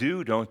what they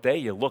do, don't they?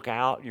 You look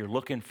out, you're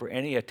looking for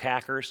any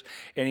attackers.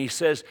 And he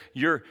says,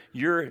 you're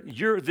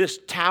this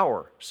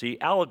tower. See,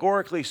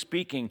 allegorically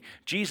speaking,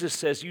 Jesus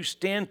says you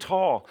stand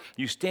tall,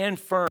 you stand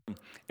firm,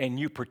 and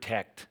you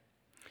protect.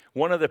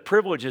 One of the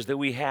privileges that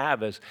we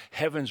have as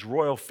heaven's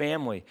royal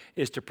family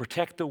is to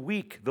protect the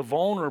weak, the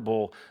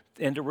vulnerable,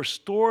 and to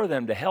restore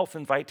them to health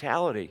and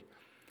vitality.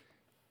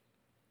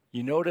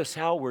 You notice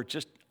how we're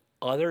just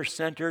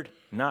other-centered,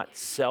 not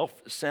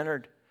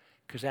self-centered?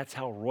 Because that's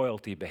how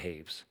royalty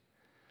behaves.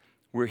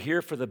 We're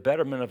here for the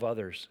betterment of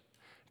others.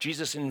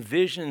 Jesus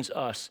envisions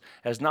us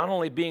as not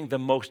only being the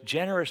most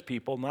generous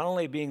people, not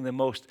only being the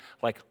most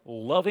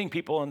loving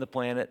people on the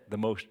planet, the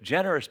most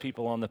generous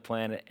people on the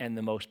planet, and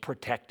the most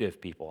protective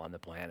people on the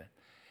planet.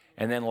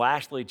 And then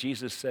lastly,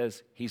 Jesus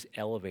says he's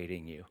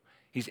elevating you.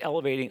 He's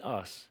elevating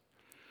us.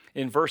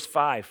 In verse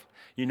 5,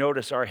 you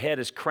notice our head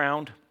is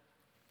crowned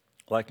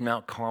like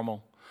Mount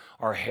Carmel.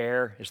 Our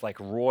hair is like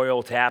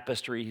royal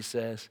tapestry, he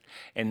says.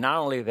 And not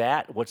only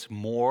that, what's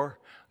more,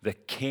 the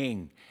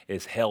king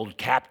is held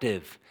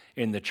captive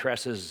in the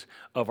tresses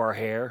of our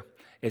hair.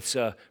 It's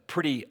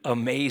pretty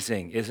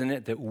amazing, isn't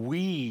it, that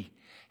we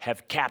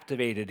have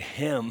captivated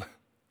him,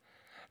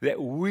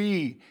 that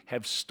we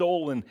have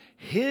stolen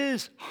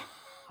his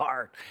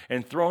heart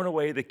and thrown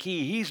away the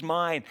key. He's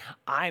mine,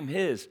 I'm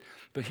his.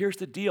 But here's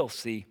the deal,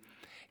 see,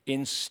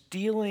 in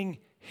stealing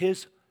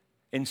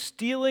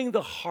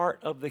the heart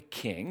of the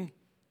king,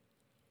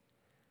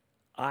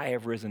 I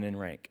have risen in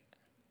rank.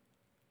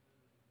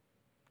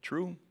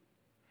 True?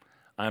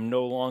 I'm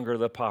no longer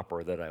the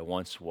pauper that I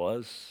once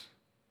was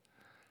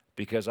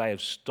because I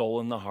have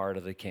stolen the heart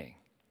of the king.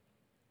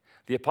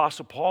 The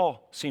Apostle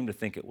Paul seemed to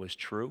think it was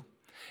true.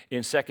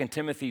 In 2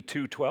 Timothy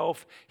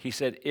 2:12, he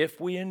said,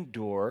 if we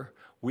endure,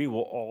 we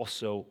will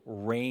also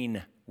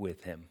reign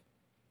with him.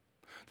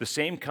 The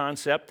same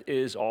concept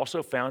is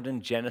also found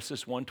in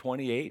Genesis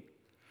 1:28,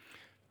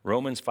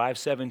 Romans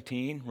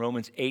 5:17,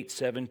 Romans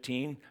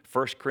 8:17,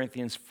 1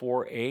 Corinthians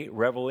 4:8,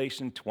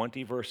 Revelation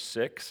 20, verse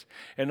 6.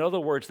 In other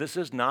words, this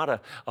is not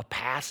a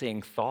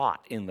passing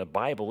thought in the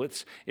Bible.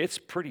 It's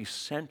pretty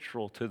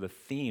central to the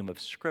theme of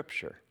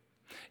Scripture.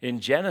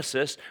 In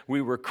Genesis,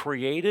 we were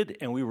created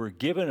and we were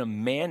given a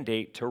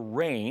mandate to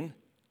reign,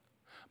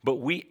 but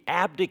we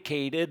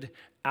abdicated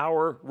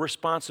our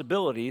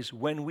responsibilities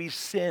when we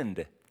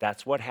sinned.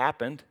 That's what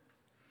happened.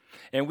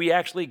 And we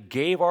actually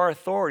gave our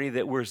authority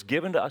that was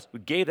given to us, we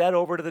gave that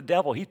over to the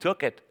devil. He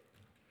took it.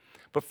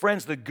 But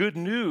friends, the good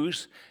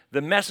news,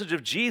 the message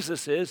of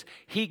Jesus is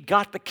he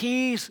got the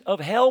keys of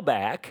hell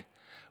back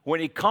when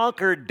he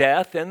conquered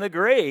death and the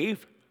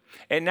grave,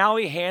 and now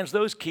he hands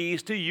those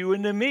keys to you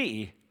and to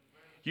me.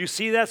 You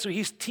see that? So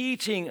he's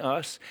teaching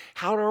us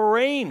how to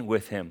reign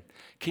with him.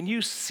 Can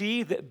you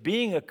see that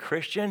being a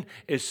Christian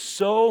is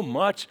so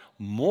much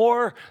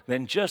more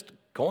than just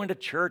going to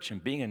church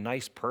and being a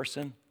nice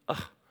person?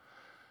 Ugh.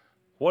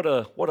 What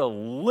a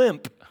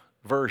limp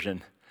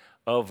version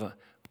of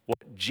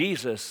what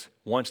Jesus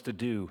wants to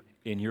do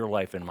in your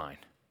life and mine.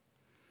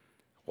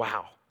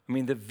 Wow. I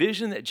mean, the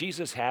vision that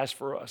Jesus has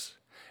for us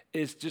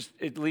is just,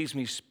 it leaves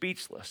me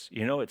speechless.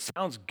 You know, it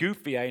sounds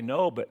goofy, I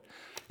know, but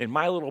in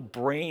my little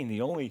brain,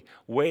 the only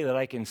way that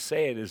I can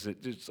say it is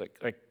that it's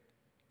like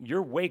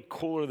you're way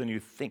cooler than you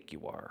think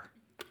you are.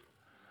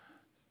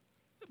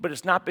 But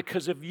it's not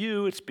because of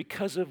you, it's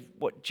because of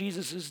what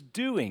Jesus is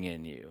doing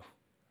in you.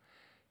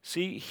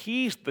 See,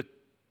 he's the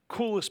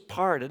coolest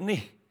part, isn't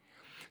he?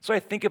 So I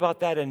think about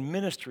that in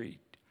ministry.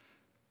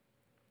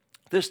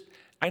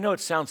 I know it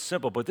sounds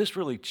simple, but this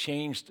really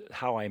changed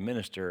how I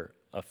minister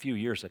a few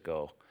years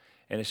ago.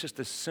 And it's just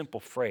this simple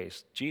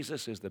phrase: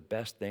 Jesus is the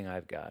best thing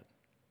I've got.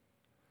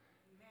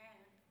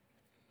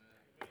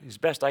 He's the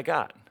best I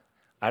got.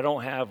 I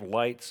don't have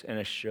lights and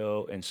a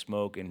show and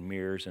smoke and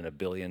mirrors and $1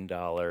 billion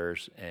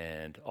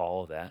and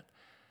all of that.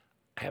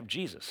 I have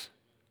Jesus.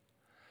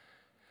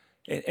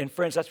 And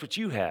friends, that's what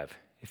you have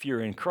if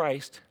you're in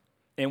Christ.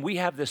 And we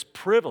have this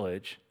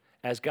privilege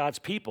as God's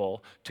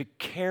people to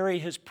carry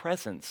his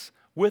presence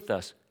with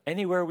us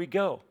anywhere we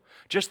go.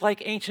 Just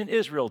like ancient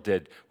Israel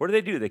did. What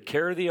do? They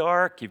carry the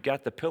ark. You've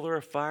got the pillar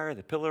of fire,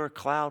 the pillar of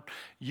cloud.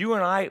 You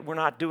and I, we're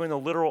not doing the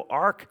literal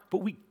ark, but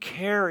we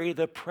carry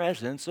the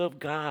presence of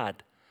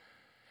God.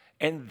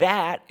 And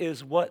that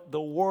is what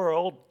the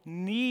world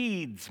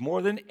needs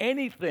more than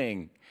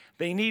anything.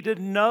 They need to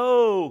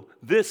know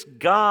this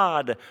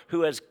God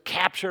who has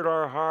captured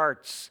our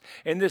hearts,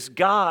 and this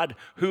God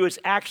who has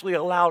actually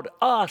allowed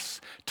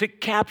us to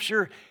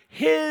capture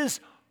his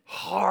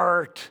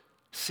heart.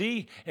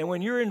 See? And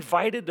when you're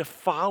invited to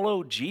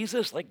follow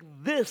Jesus,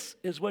 this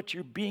is what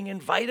you're being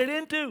invited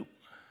into.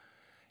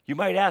 You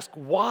might ask,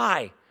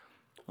 why?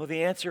 Well,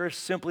 the answer is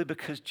simply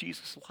because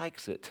Jesus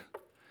likes it.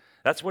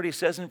 That's what he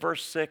says in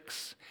verse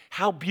 6.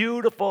 How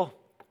beautiful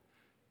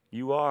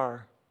you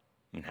are,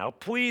 and how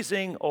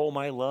pleasing, O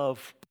my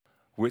love,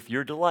 with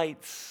your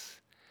delights.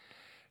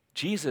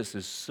 Jesus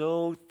is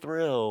so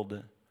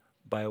thrilled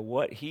by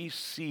what he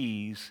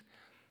sees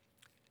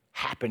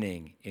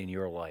happening in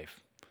your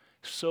life.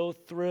 So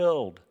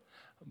thrilled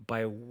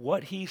by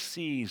what he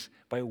sees,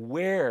 by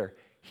where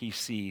he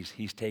sees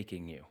he's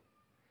taking you.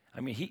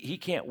 I mean, he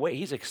can't wait.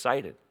 He's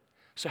excited.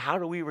 So how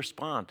do we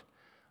respond?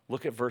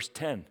 Look at verse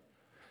 10.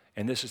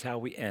 And this is how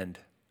we end.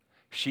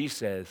 She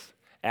says,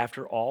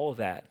 after all of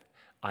that,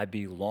 I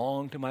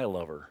belong to my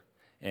lover,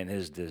 and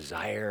his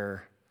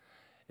desire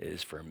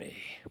is for me.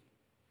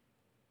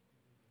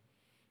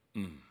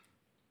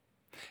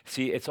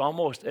 See, it's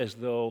almost as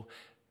though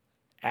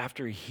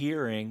after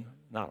hearing,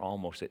 not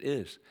almost, it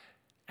is,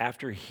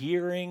 after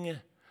hearing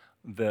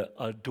the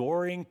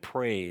adoring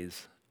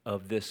praise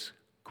of this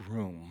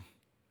groom,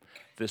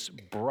 this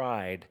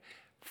bride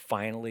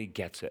finally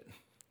gets it.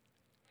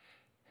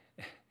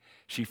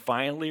 She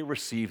finally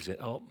receives it.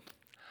 Oh,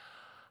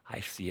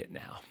 I see it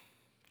now.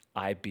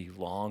 I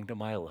belong to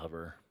my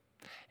lover,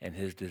 and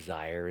his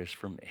desire is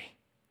for me.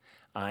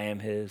 I am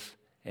his,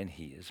 and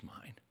he is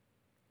mine.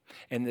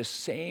 And the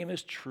same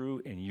is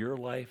true in your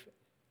life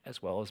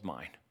as well as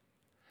mine.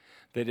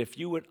 That if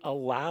you would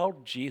allow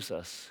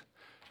Jesus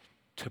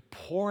to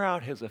pour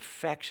out his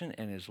affection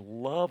and his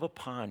love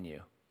upon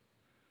you,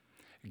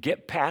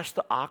 get past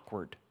the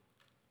awkward.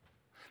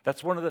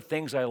 That's one of the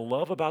things I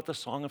love about the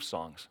Song of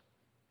Songs,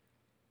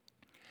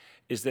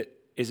 is that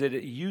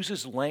it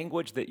uses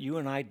language that you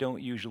and I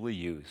don't usually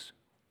use.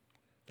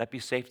 That be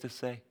safe to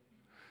say?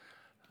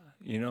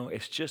 You know,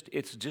 it's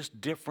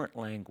just different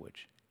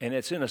language. And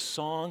it's in a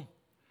song,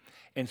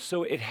 and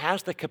so it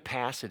has the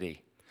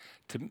capacity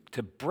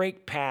to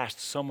break past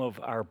some of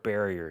our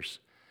barriers,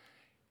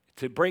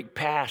 to break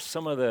past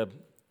some of the,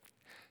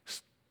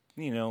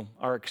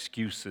 our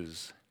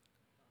excuses.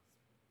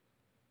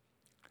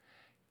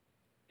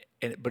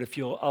 But if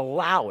you'll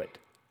allow it,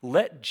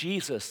 let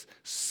Jesus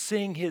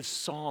sing his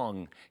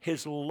song,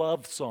 his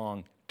love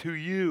song to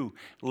you.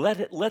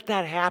 Let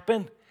that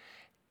happen,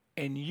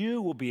 and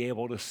you will be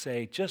able to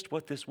say just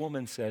what this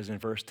woman says in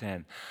verse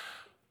 10.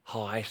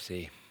 Oh, I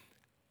see.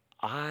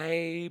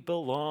 I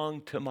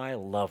belong to my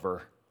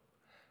lover,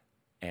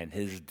 and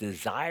his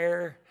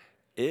desire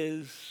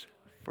is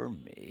for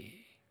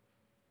me.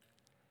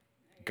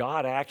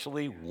 God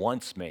actually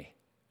wants me.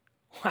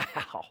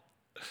 Wow.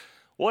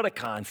 What a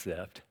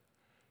concept.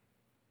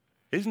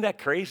 Isn't that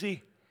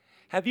crazy?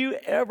 Have you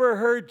ever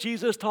heard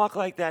Jesus talk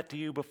like that to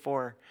you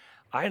before?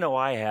 I know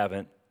I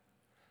haven't.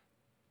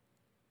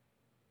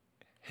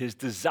 His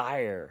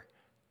desire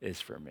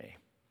is for me.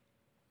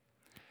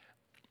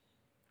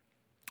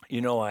 You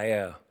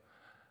know,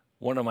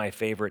 one of my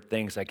favorite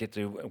things I get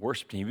to,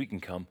 worship team, you can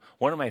come.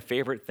 One of my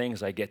favorite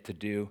things I get to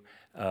do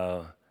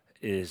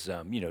is,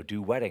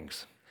 do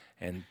weddings.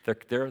 And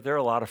they're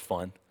a lot of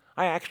fun.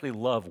 I actually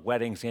love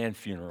weddings and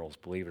funerals,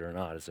 believe it or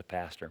not, as a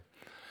pastor,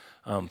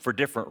 for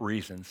different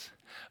reasons.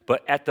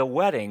 But at the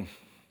wedding,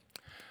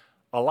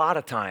 a lot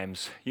of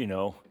times,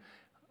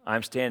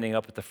 I'm standing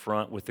up at the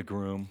front with the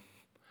groom,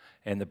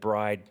 and the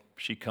bride,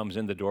 she comes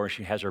in the door,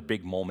 she has her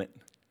big moment,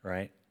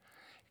 right?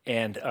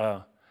 And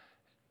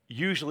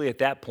usually at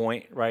that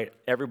point, right,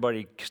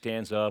 everybody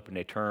stands up and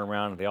they turn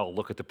around and they all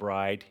look at the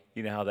bride.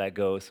 You know how that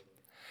goes.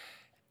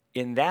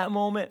 In that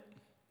moment,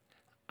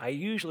 I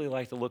usually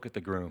like to look at the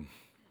groom.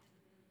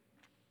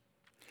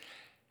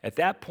 At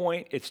that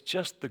point, it's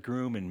just the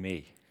groom and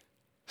me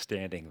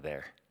standing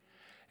there.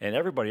 And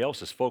everybody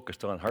else is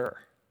focused on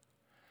her.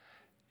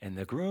 And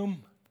the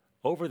groom,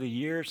 over the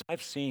years,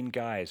 I've seen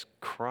guys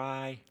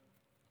cry,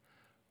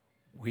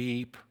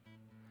 weep.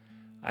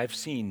 I've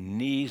seen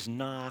knees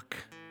knock.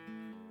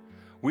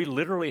 We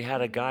literally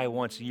had a guy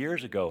once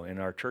years ago in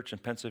our church in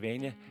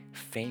Pennsylvania,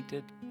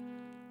 fainted,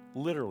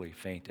 literally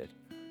fainted.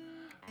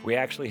 We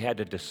actually had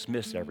to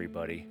dismiss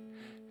everybody,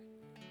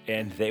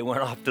 and they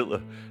went off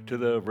to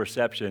the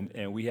reception,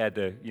 and we had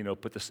to,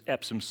 put the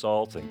Epsom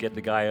salts and get the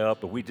guy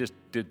up, and we just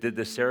did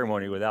the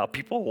ceremony without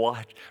people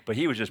watch, but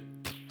he was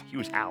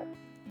out.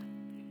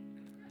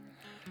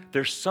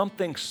 There's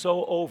something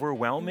so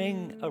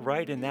overwhelming,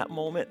 right, in that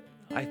moment,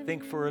 I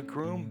think, for a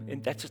groom,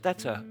 and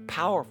that's a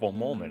powerful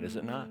moment, is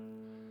it not?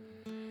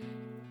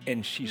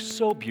 And she's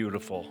so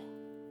beautiful.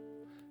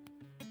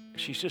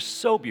 She's just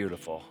so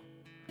beautiful.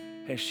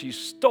 And she's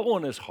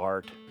stolen his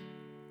heart.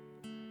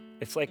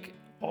 It's like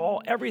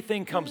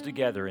everything comes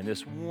together in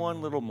this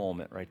one little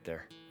moment right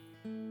there.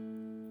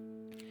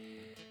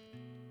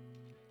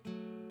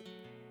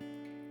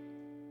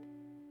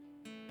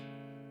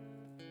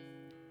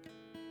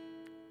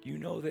 Do you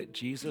know that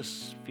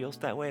Jesus feels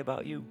that way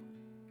about you?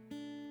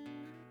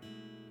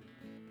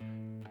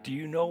 Do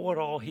you know what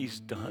all he's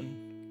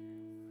done?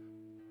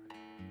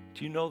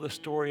 Do you know the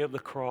story of the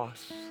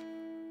cross?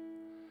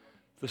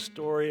 The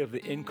story of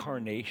the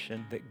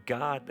incarnation, that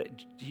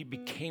he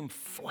became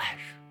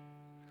flesh.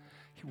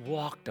 He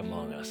walked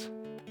among us.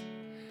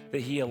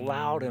 That he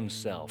allowed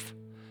himself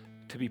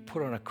to be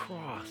put on a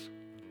cross.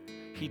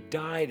 He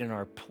died in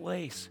our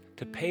place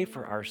to pay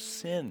for our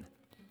sin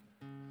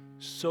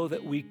so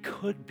that we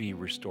could be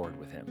restored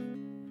with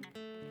him.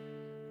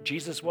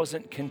 Jesus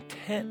wasn't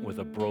content with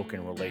a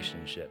broken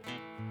relationship.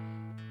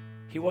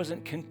 He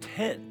wasn't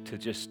content to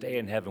just stay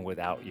in heaven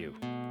without you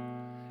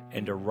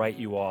and to write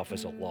you off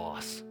as a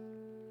loss.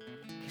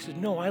 He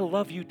said, no, I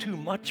love you too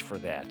much for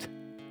that.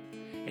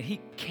 And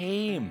he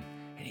came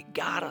and he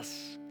got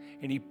us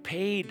and he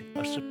paid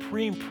a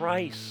supreme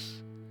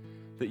price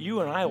that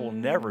you and I will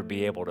never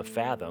be able to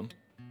fathom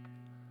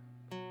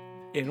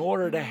in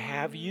order to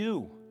have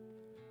you.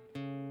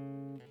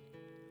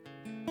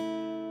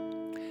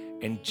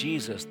 And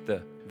Jesus,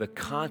 the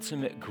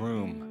consummate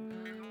groom,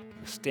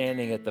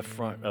 standing at the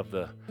front of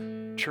the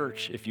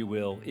church, if you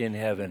will, in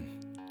heaven,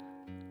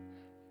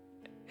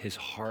 his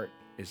heart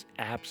is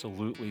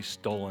absolutely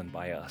stolen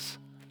by us,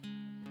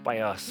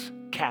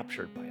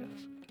 captured by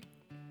us.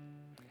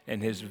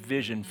 And his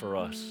vision for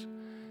us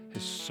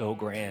is so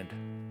grand.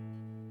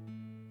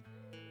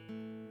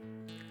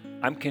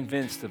 I'm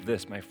convinced of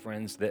this, my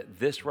friends, that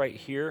this right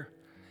here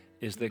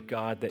is the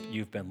God that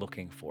you've been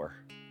looking for.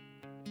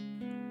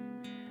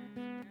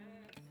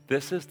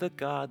 This is the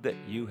God that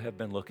you have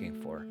been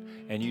looking for.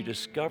 And you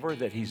discover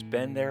that he's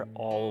been there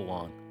all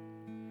along,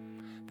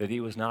 that he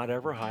was not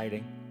ever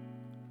hiding.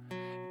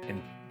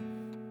 And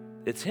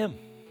it's him.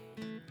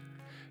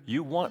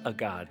 You want a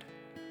God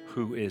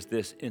who is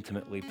this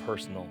intimately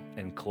personal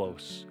and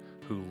close,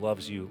 who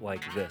loves you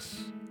like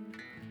this.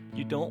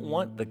 You don't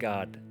want the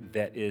God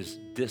that is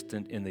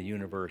distant in the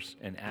universe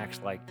and acts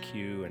like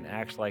Q and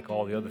acts like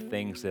all the other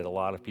things that a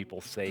lot of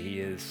people say he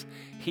is.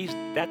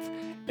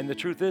 And the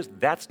truth is,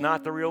 that's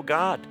not the real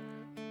God.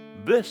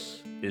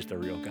 This is the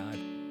real God.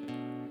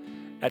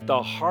 At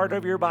the heart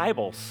of your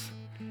Bibles,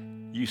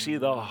 you see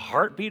the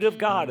heartbeat of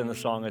God in the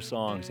Song of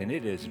Songs, and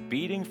it is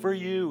beating for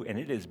you, and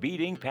it is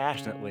beating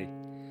passionately.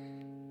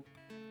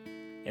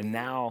 And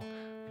now,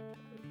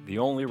 the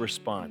only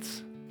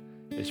response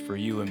is for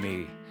you and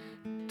me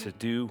to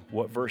do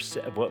what verse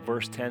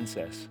 10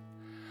 says.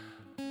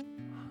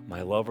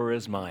 My lover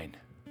is mine,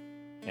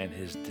 and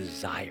his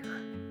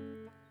desire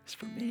is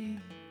for me.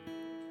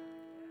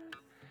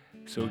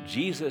 So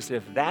Jesus,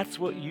 if that's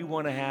what you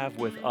want to have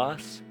with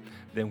us,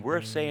 then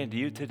we're saying to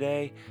you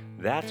today,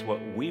 that's what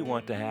we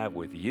want to have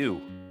with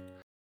you.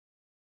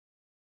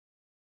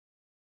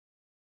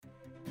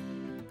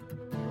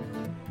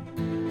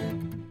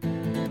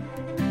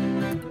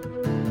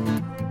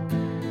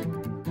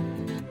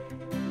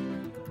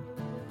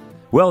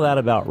 Well, that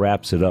about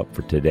wraps it up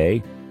for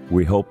today.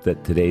 We hope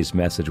that today's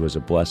message was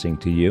a blessing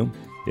to you.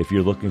 If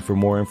you're looking for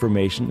more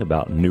information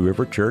about New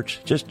River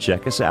Church, just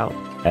check us out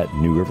at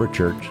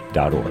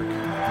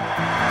newriverchurch.org.